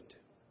actually do it.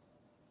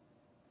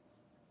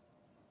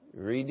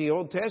 Read the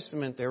Old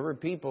Testament, there were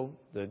people,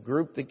 the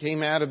group that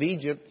came out of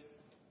Egypt,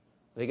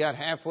 they got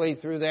halfway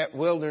through that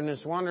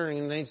wilderness wandering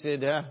and they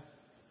said,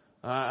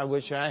 I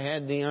wish I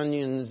had the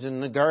onions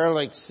and the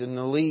garlics and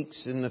the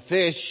leeks and the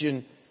fish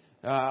and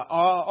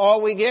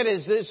all we get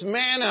is this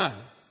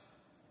manna.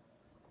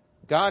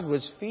 God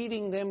was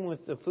feeding them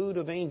with the food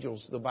of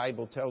angels, the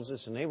Bible tells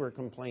us, and they were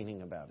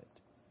complaining about it.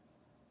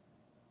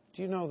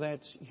 Do you know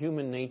that's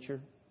human nature?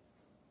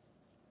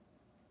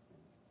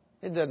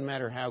 It doesn't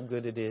matter how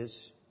good it is.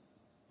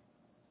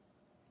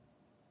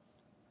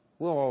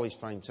 We'll always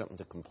find something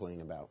to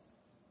complain about.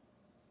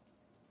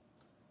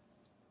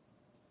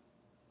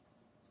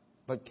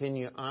 But can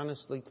you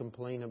honestly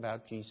complain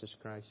about Jesus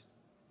Christ?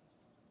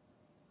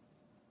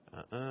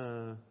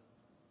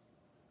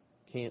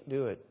 Can't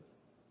do it.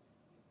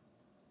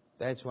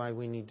 That's why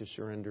we need to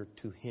surrender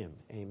to Him.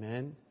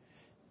 Amen?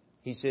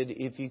 He said,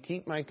 if you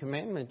keep my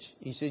commandments,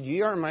 He said,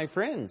 ye are my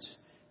friends.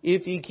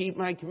 if ye keep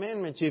my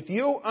commandments. If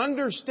you'll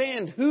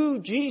understand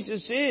who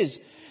Jesus is,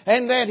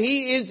 and that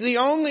He is the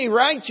only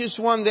righteous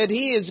one, that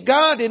He is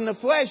God in the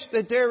flesh,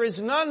 that there is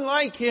none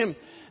like Him,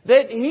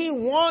 that He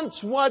wants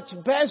what's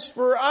best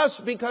for us,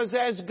 because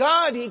as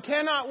God, He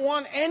cannot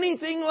want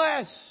anything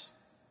less.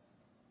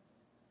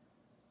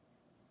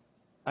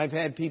 I've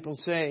had people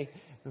say,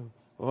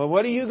 well,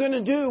 what are you going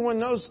to do when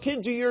those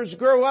kids of yours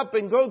grow up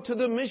and go to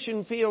the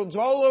mission fields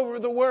all over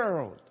the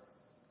world?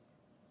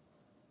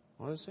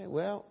 I want to say,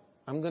 well,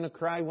 I'm going to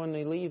cry when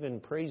they leave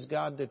and praise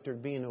God that they're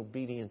being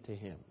obedient to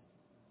Him.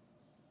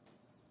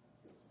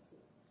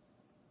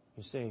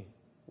 You say,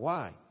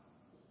 why?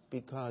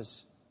 Because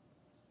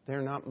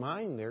they're not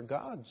mine, they're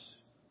God's.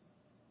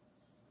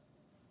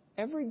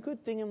 Every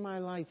good thing in my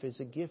life is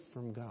a gift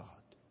from God.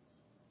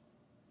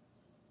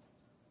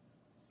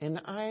 And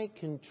I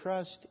can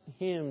trust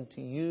Him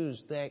to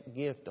use that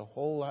gift a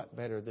whole lot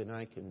better than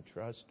I can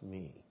trust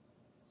me.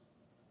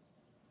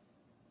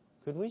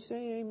 Could we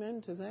say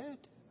amen to that?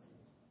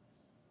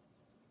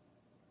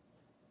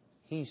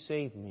 He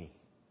saved me.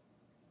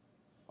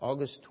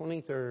 August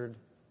 23rd,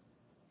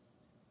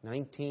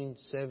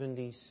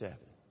 1977.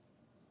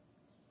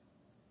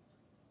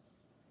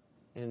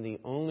 And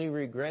the only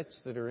regrets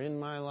that are in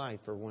my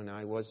life are when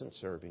I wasn't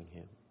serving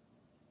Him.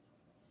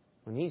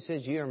 When He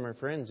says, ye are my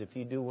friends if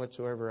you do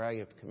whatsoever I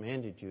have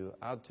commanded you,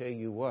 I'll tell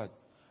you what,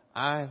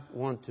 I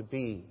want to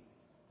be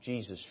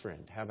Jesus'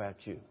 friend. How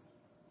about you?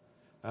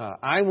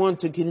 I want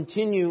to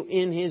continue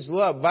in His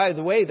love. By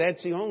the way,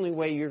 that's the only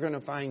way you're going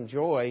to find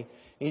joy,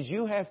 is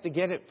you have to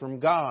get it from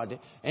God.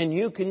 And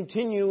you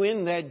continue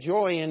in that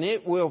joy, and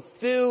it will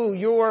fill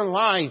your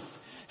life.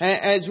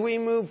 As we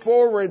move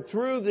forward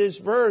through this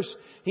verse,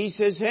 he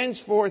says,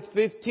 henceforth,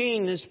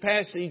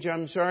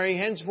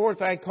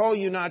 henceforth I call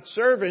you not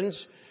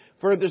servants,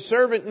 for the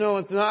servant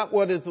knoweth not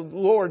what the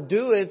Lord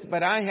doeth,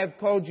 but I have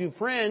called you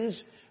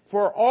friends,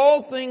 for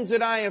all things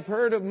that I have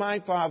heard of my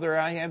Father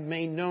I have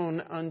made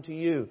known unto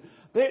you.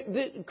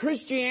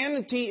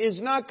 Christianity is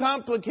not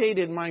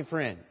complicated, my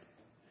friend.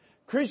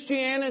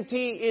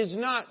 Christianity is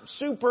not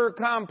super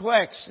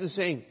complex to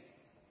say,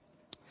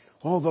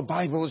 oh, the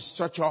Bible is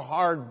such a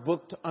hard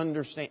book to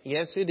understand.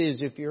 Yes, it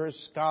is if you're a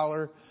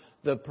scholar.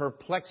 The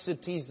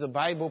perplexities the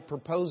Bible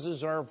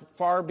proposes are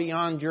far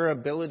beyond your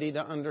ability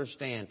to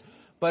understand.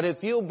 But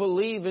if you'll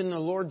believe in the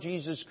Lord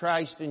Jesus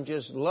Christ and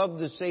just love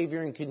the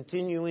Savior and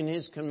continue in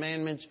His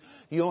commandments,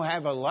 you'll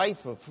have a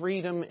life of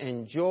freedom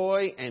and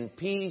joy and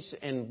peace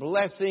and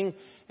blessing.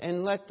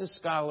 And let the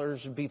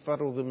scholars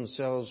befuddle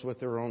themselves with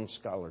their own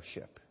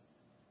scholarship.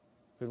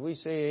 Could we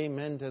say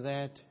amen to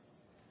that?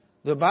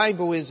 The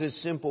Bible is a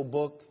simple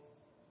book.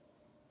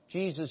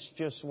 Jesus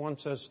just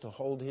wants us to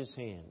hold His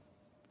hand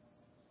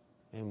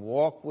and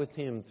walk with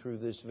Him through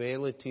this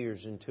vale of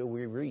tears until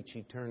we reach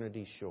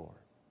eternity's shore.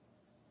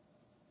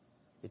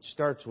 It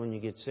starts when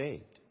you get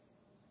saved.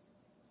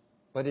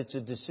 But it's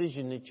a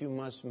decision that you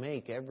must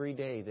make every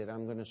day, that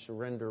I'm going to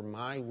surrender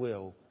my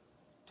will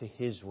to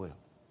His will.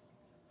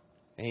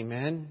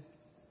 Amen?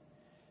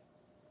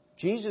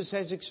 Jesus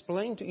has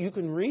explained to you. You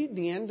can read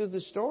the end of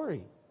the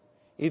story.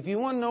 If you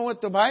want to know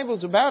what the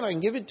Bible's about, I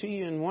can give it to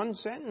you in one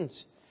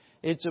sentence.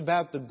 It's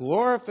about the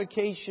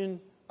glorification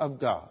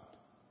of God.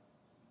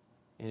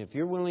 And if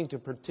you're willing to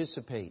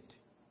participate,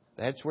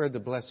 that's where the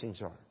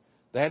blessings are.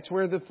 That's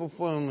where the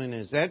fulfillment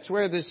is. That's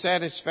where the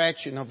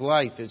satisfaction of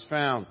life is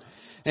found.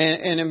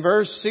 And in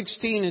verse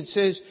 16 it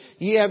says,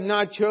 ye have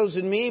not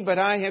chosen me, but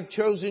I have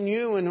chosen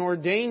you and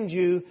ordained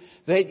you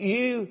that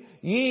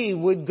ye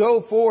would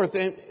go forth,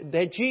 and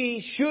that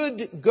ye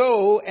should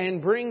go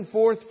and bring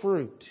forth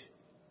fruit.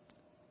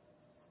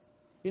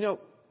 You know,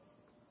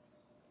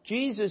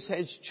 Jesus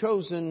has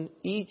chosen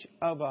each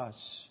of us.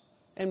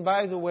 And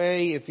by the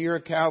way, if you're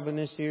a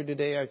Calvinist here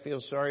today, I feel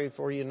sorry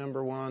for you,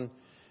 number one.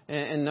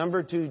 And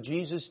number two,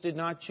 Jesus did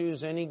not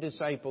choose any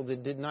disciple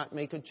that did not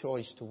make a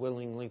choice to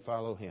willingly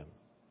follow Him.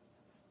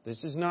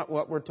 This is not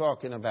what we're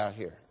talking about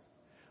here.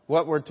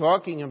 What we're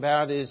talking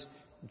about is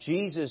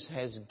Jesus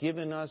has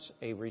given us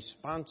a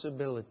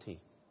responsibility.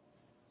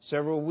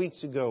 Several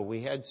weeks ago,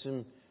 we had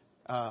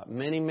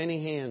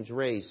many hands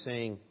raised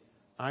saying,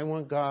 I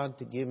want God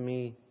to give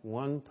me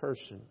one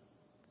person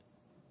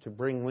to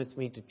bring with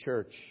me to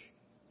church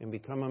and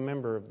become a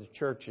member of the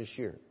church this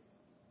year.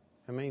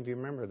 How many of you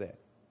remember that?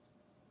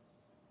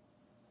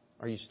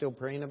 Are you still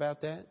praying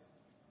about that?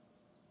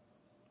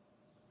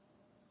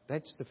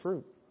 That's the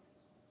fruit.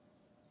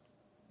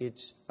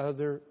 It's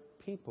other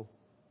people.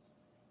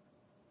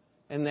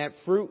 And that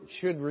fruit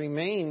should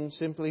remain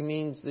simply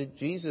means that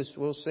Jesus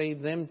will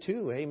save them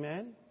too.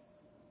 Amen?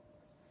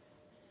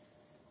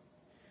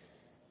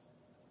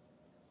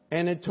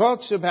 And it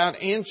talks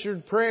about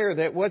answered prayer,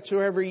 that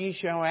whatsoever ye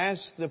shall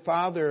ask the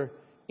Father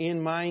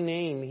in my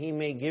name, He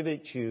may give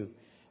it you.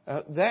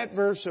 That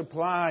verse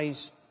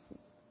applies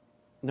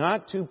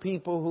not to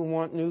people who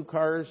want new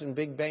cars and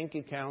big bank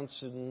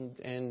accounts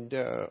and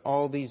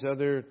all these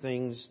other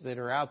things that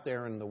are out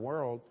there in the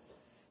world.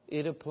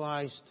 It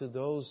applies to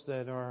those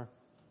that are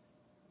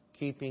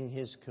keeping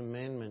His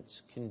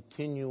commandments,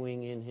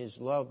 continuing in His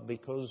love,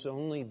 because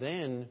only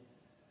then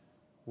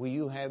will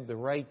you have the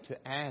right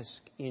to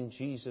ask in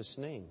Jesus'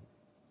 name.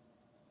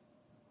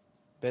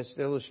 Best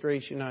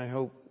illustration, I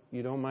hope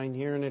you don't mind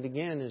hearing it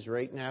again, is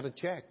writing out a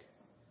check.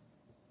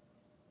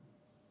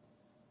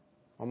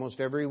 Almost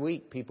every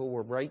week, people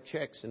will write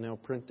checks and they'll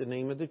print the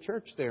name of the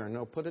church there and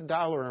they'll put a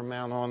dollar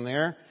amount on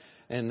there.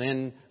 And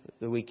then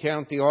we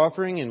count the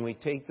offering and we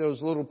take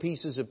those little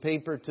pieces of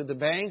paper to the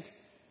bank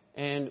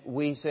and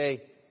we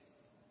say,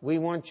 we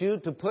want you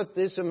to put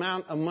this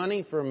amount of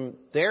money from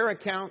their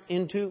account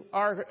into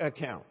our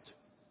account.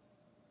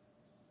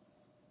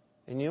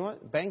 And you know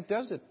what? The bank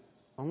does it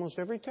almost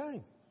every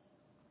time.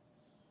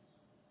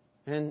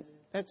 And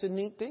that's a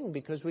neat thing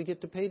because we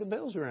get to pay the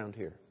bills around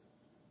here.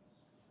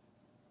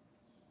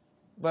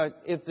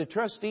 But if the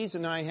trustees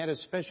and I had a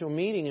special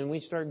meeting and we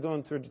started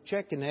going through the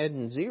check and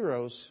adding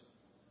zeros,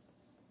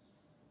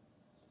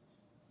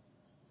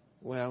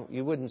 well,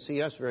 you wouldn't see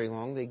us very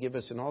long. They give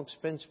us an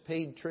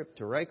all-expense-paid trip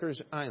to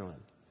Rikers Island.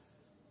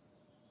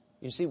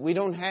 You see, we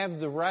don't have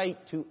the right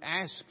to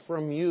ask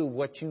from you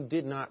what you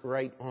did not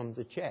write on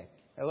the check.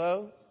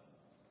 Hello?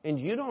 And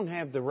you don't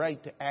have the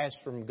right to ask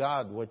from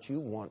God what you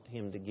want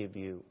Him to give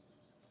you.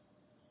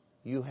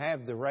 You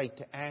have the right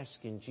to ask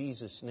in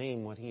Jesus'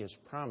 name what He has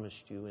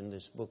promised you in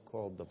this book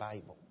called the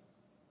Bible.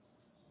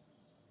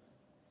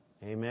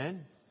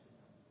 Amen?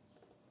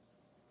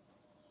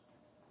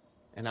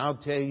 And I'll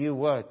tell you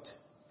what,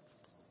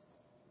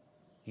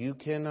 you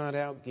cannot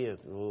outgive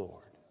the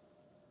Lord.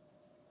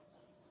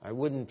 I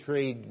wouldn't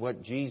trade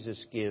what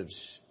Jesus gives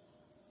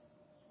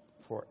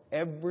for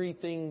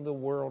everything the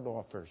world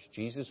offers.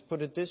 Jesus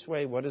put it this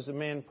way, what is a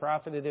man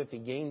profited if he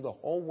gained the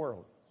whole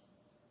world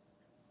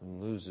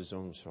and lose his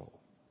own soul?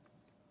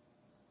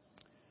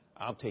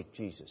 I'll take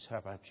Jesus. How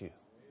about you?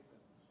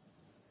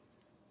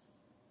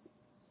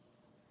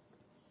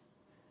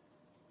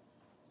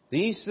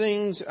 These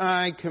things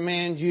I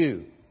command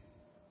you,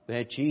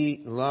 that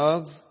ye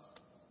love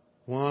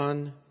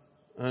one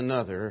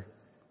another.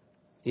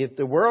 If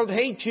the world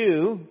hates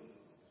you,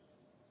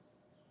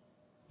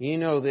 ye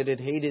know that it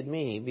hated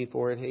me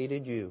before it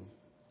hated you.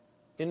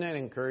 Isn't that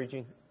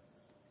encouraging?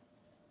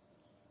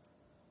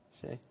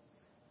 Say,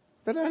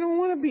 but I don't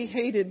want to be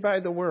hated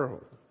by the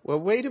world. Well,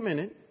 wait a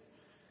minute.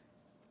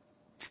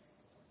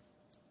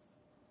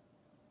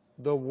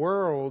 The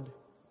world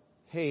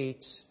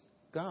hates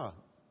God.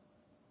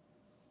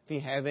 If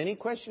you have any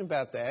question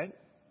about that,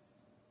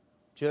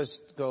 just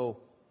go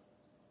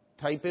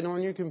type in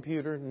on your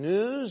computer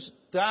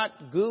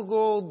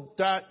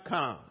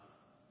news.google.com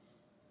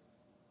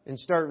and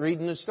start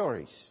reading the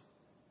stories.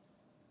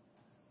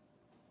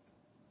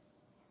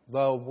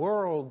 The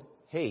world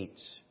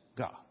hates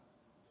God.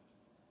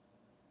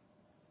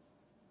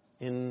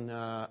 In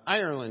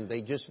Ireland,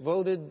 they just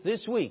voted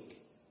this week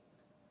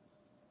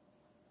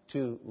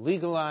to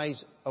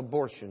legalize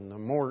abortion, the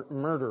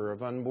murder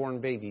of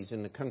unborn babies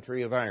in the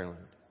country of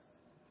Ireland.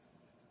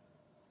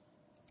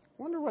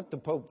 I wonder what the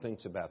Pope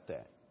thinks about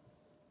that.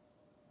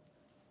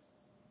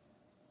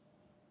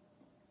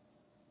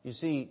 You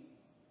see,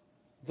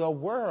 the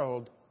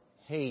world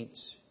hates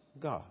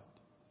God.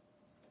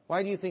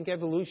 Why do you think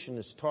evolution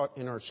is taught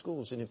in our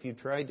schools? And if you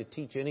try to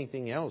teach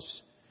anything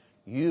else,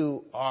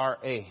 you are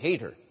a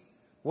hater.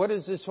 What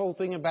is this whole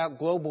thing about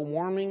global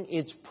warming?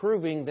 It's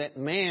proving that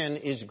man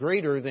is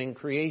greater than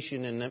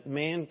creation and that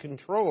man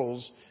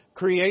controls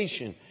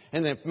creation.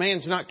 And that if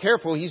man's not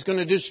careful, he's going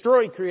to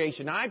destroy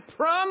creation. I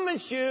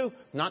promise you,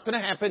 not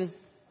going to happen.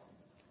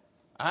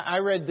 I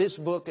read this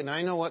book and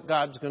I know what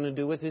God's going to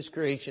do with His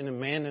creation, and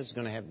man is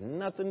going to have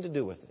nothing to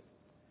do with it.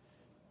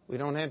 We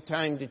don't have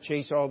time to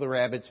chase all the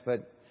rabbits,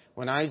 but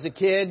when I was a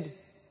kid,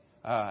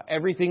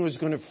 everything was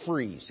going to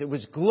freeze. It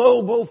was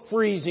global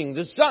freezing.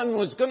 The sun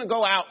was going to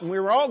go out and we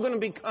were all going to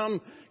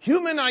become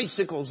human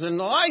icicles and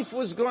life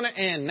was going to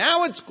end.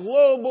 Now it's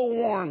global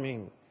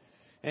warming.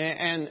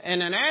 And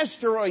an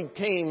asteroid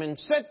came and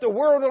set the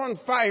world on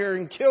fire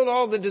and killed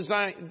all the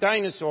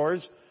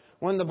dinosaurs,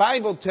 when the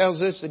Bible tells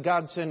us that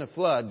God sent a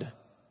flood.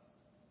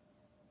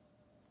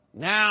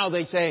 Now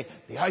they say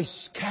the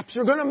ice caps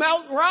are going to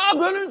melt and we're all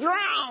going to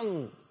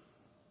drown.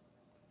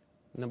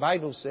 And the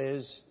Bible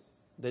says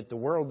that the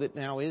world that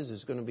now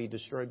is going to be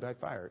destroyed by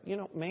fire. You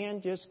know,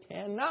 man just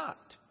cannot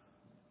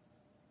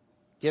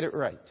get it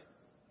right.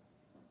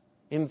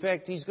 In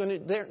fact,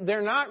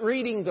 they're not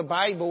reading the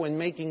Bible and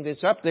making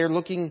this up. They're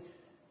looking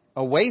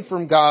away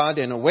from God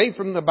and away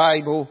from the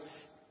Bible.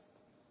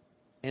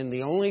 And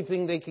the only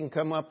thing they can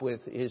come up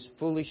with is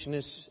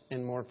foolishness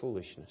and more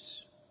foolishness.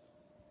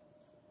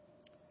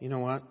 You know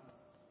what?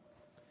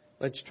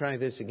 Let's try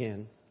this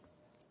again.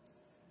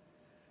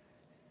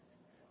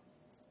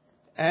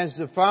 As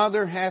the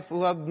Father hath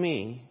loved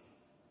me,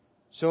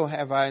 so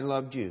have I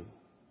loved you.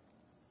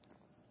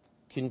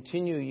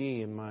 Continue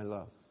ye in my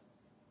love.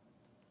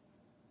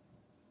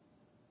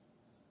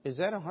 Is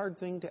that a hard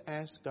thing to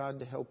ask God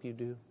to help you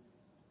do?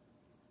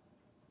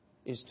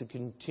 Is to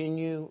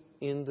continue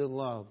in the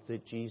love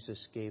that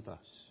Jesus gave us.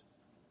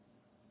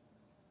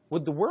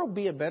 Would the world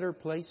be a better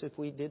place if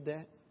we did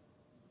that?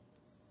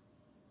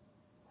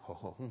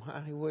 Oh,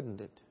 my,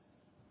 wouldn't it?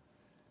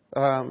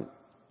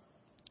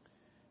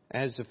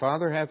 As the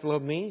Father hath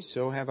loved me,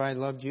 so have I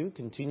loved you.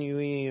 Continue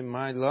ye in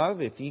my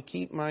love. If ye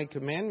keep my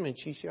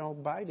commandments, ye shall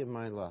abide in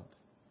my love.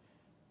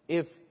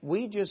 If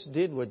we just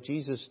did what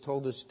Jesus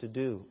told us to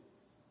do,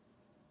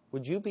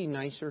 would you be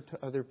nicer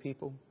to other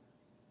people?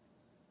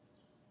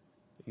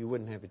 You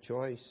wouldn't have a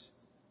choice.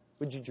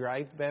 Would you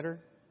drive better?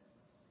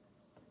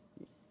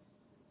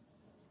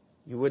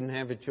 You wouldn't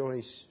have a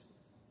choice.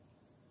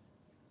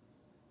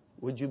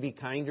 Would you be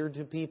kinder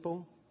to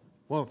people?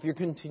 Well, if you're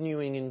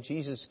continuing in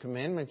Jesus'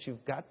 commandments,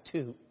 you've got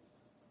to.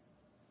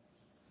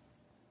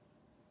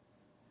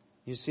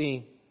 You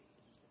see,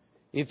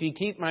 if ye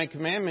keep my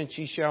commandments,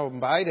 ye shall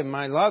abide in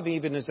my love,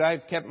 even as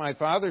I've kept my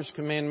Father's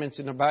commandments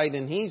and abide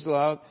in His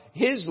love.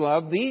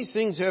 These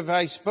things have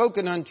I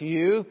spoken unto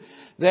you,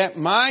 that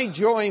my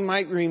joy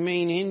might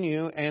remain in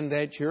you, and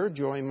that your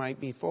joy might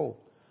be full.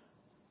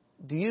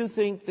 Do you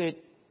think that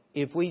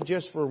if we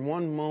just for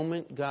one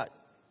moment got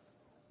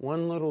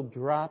one little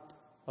drop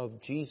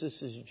of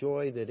Jesus'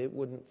 joy, that it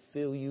wouldn't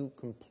fill you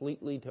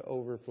completely to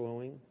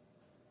overflowing?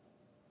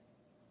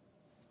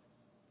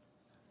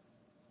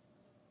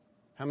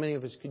 How many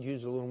of us could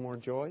use a little more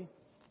joy?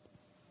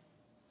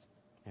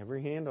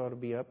 Every hand ought to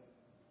be up.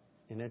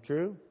 Isn't that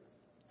true?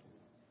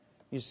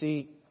 You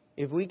see,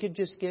 if we could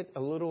just get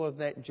a little of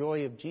that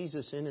joy of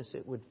Jesus in us,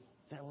 it would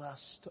fill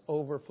us to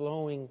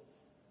overflowing.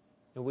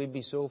 And we'd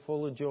be so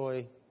full of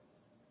joy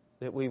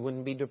that we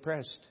wouldn't be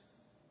depressed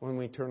when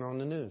we turn on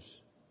the news.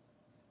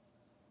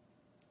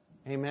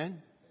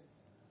 Amen?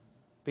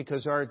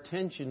 Because our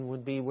attention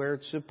would be where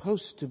it's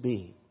supposed to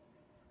be.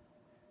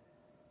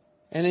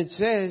 And it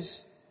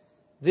says,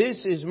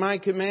 this is my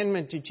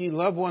commandment, that ye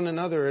love one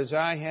another as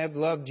I have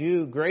loved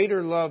you.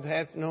 Greater love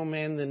hath no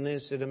man than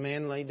this, that a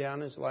man lay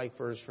down his life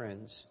for his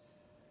friends.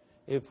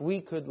 If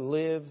we could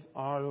live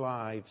our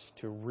lives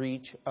to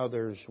reach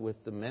others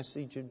with the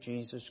message of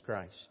Jesus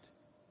Christ,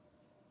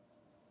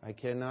 I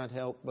cannot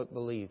help but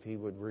believe He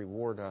would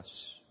reward us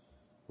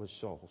with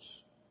souls.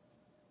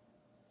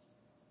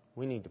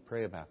 We need to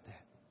pray about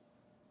that.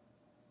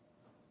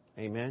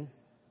 Amen?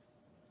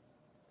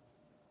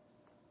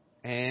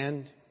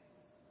 And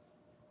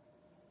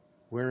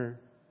we're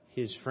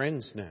His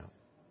friends now.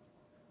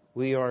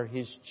 We are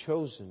His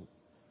chosen.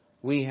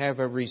 We have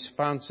a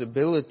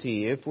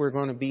responsibility, if we're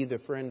going to be the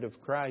friend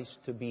of Christ,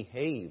 to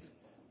behave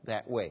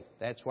that way.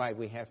 That's why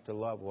we have to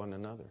love one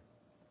another.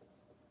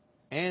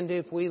 And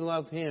if we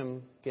love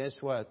Him, guess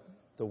what?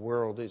 The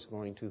world is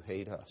going to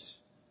hate us.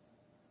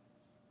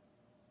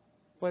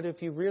 But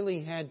if you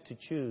really had to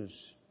choose,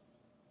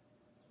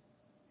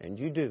 and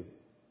you do,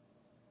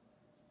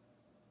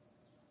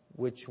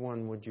 which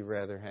one would you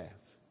rather have?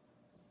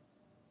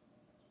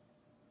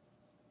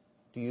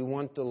 Do you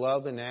want the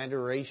love and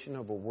adoration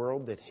of a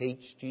world that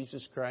hates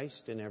Jesus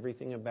Christ and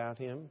everything about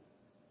Him?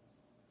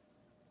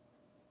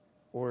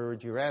 Or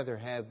would you rather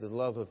have the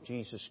love of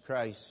Jesus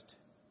Christ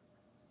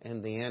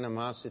and the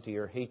animosity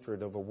or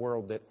hatred of a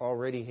world that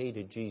already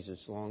hated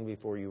Jesus long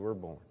before you were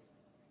born?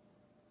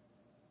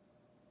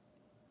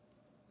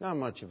 Not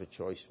much of a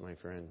choice, my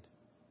friend.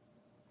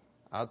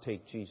 I'll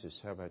take Jesus.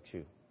 How about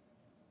you?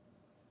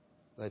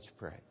 Let's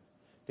pray.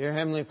 Dear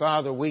Heavenly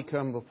Father, we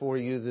come before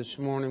you this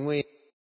morning. We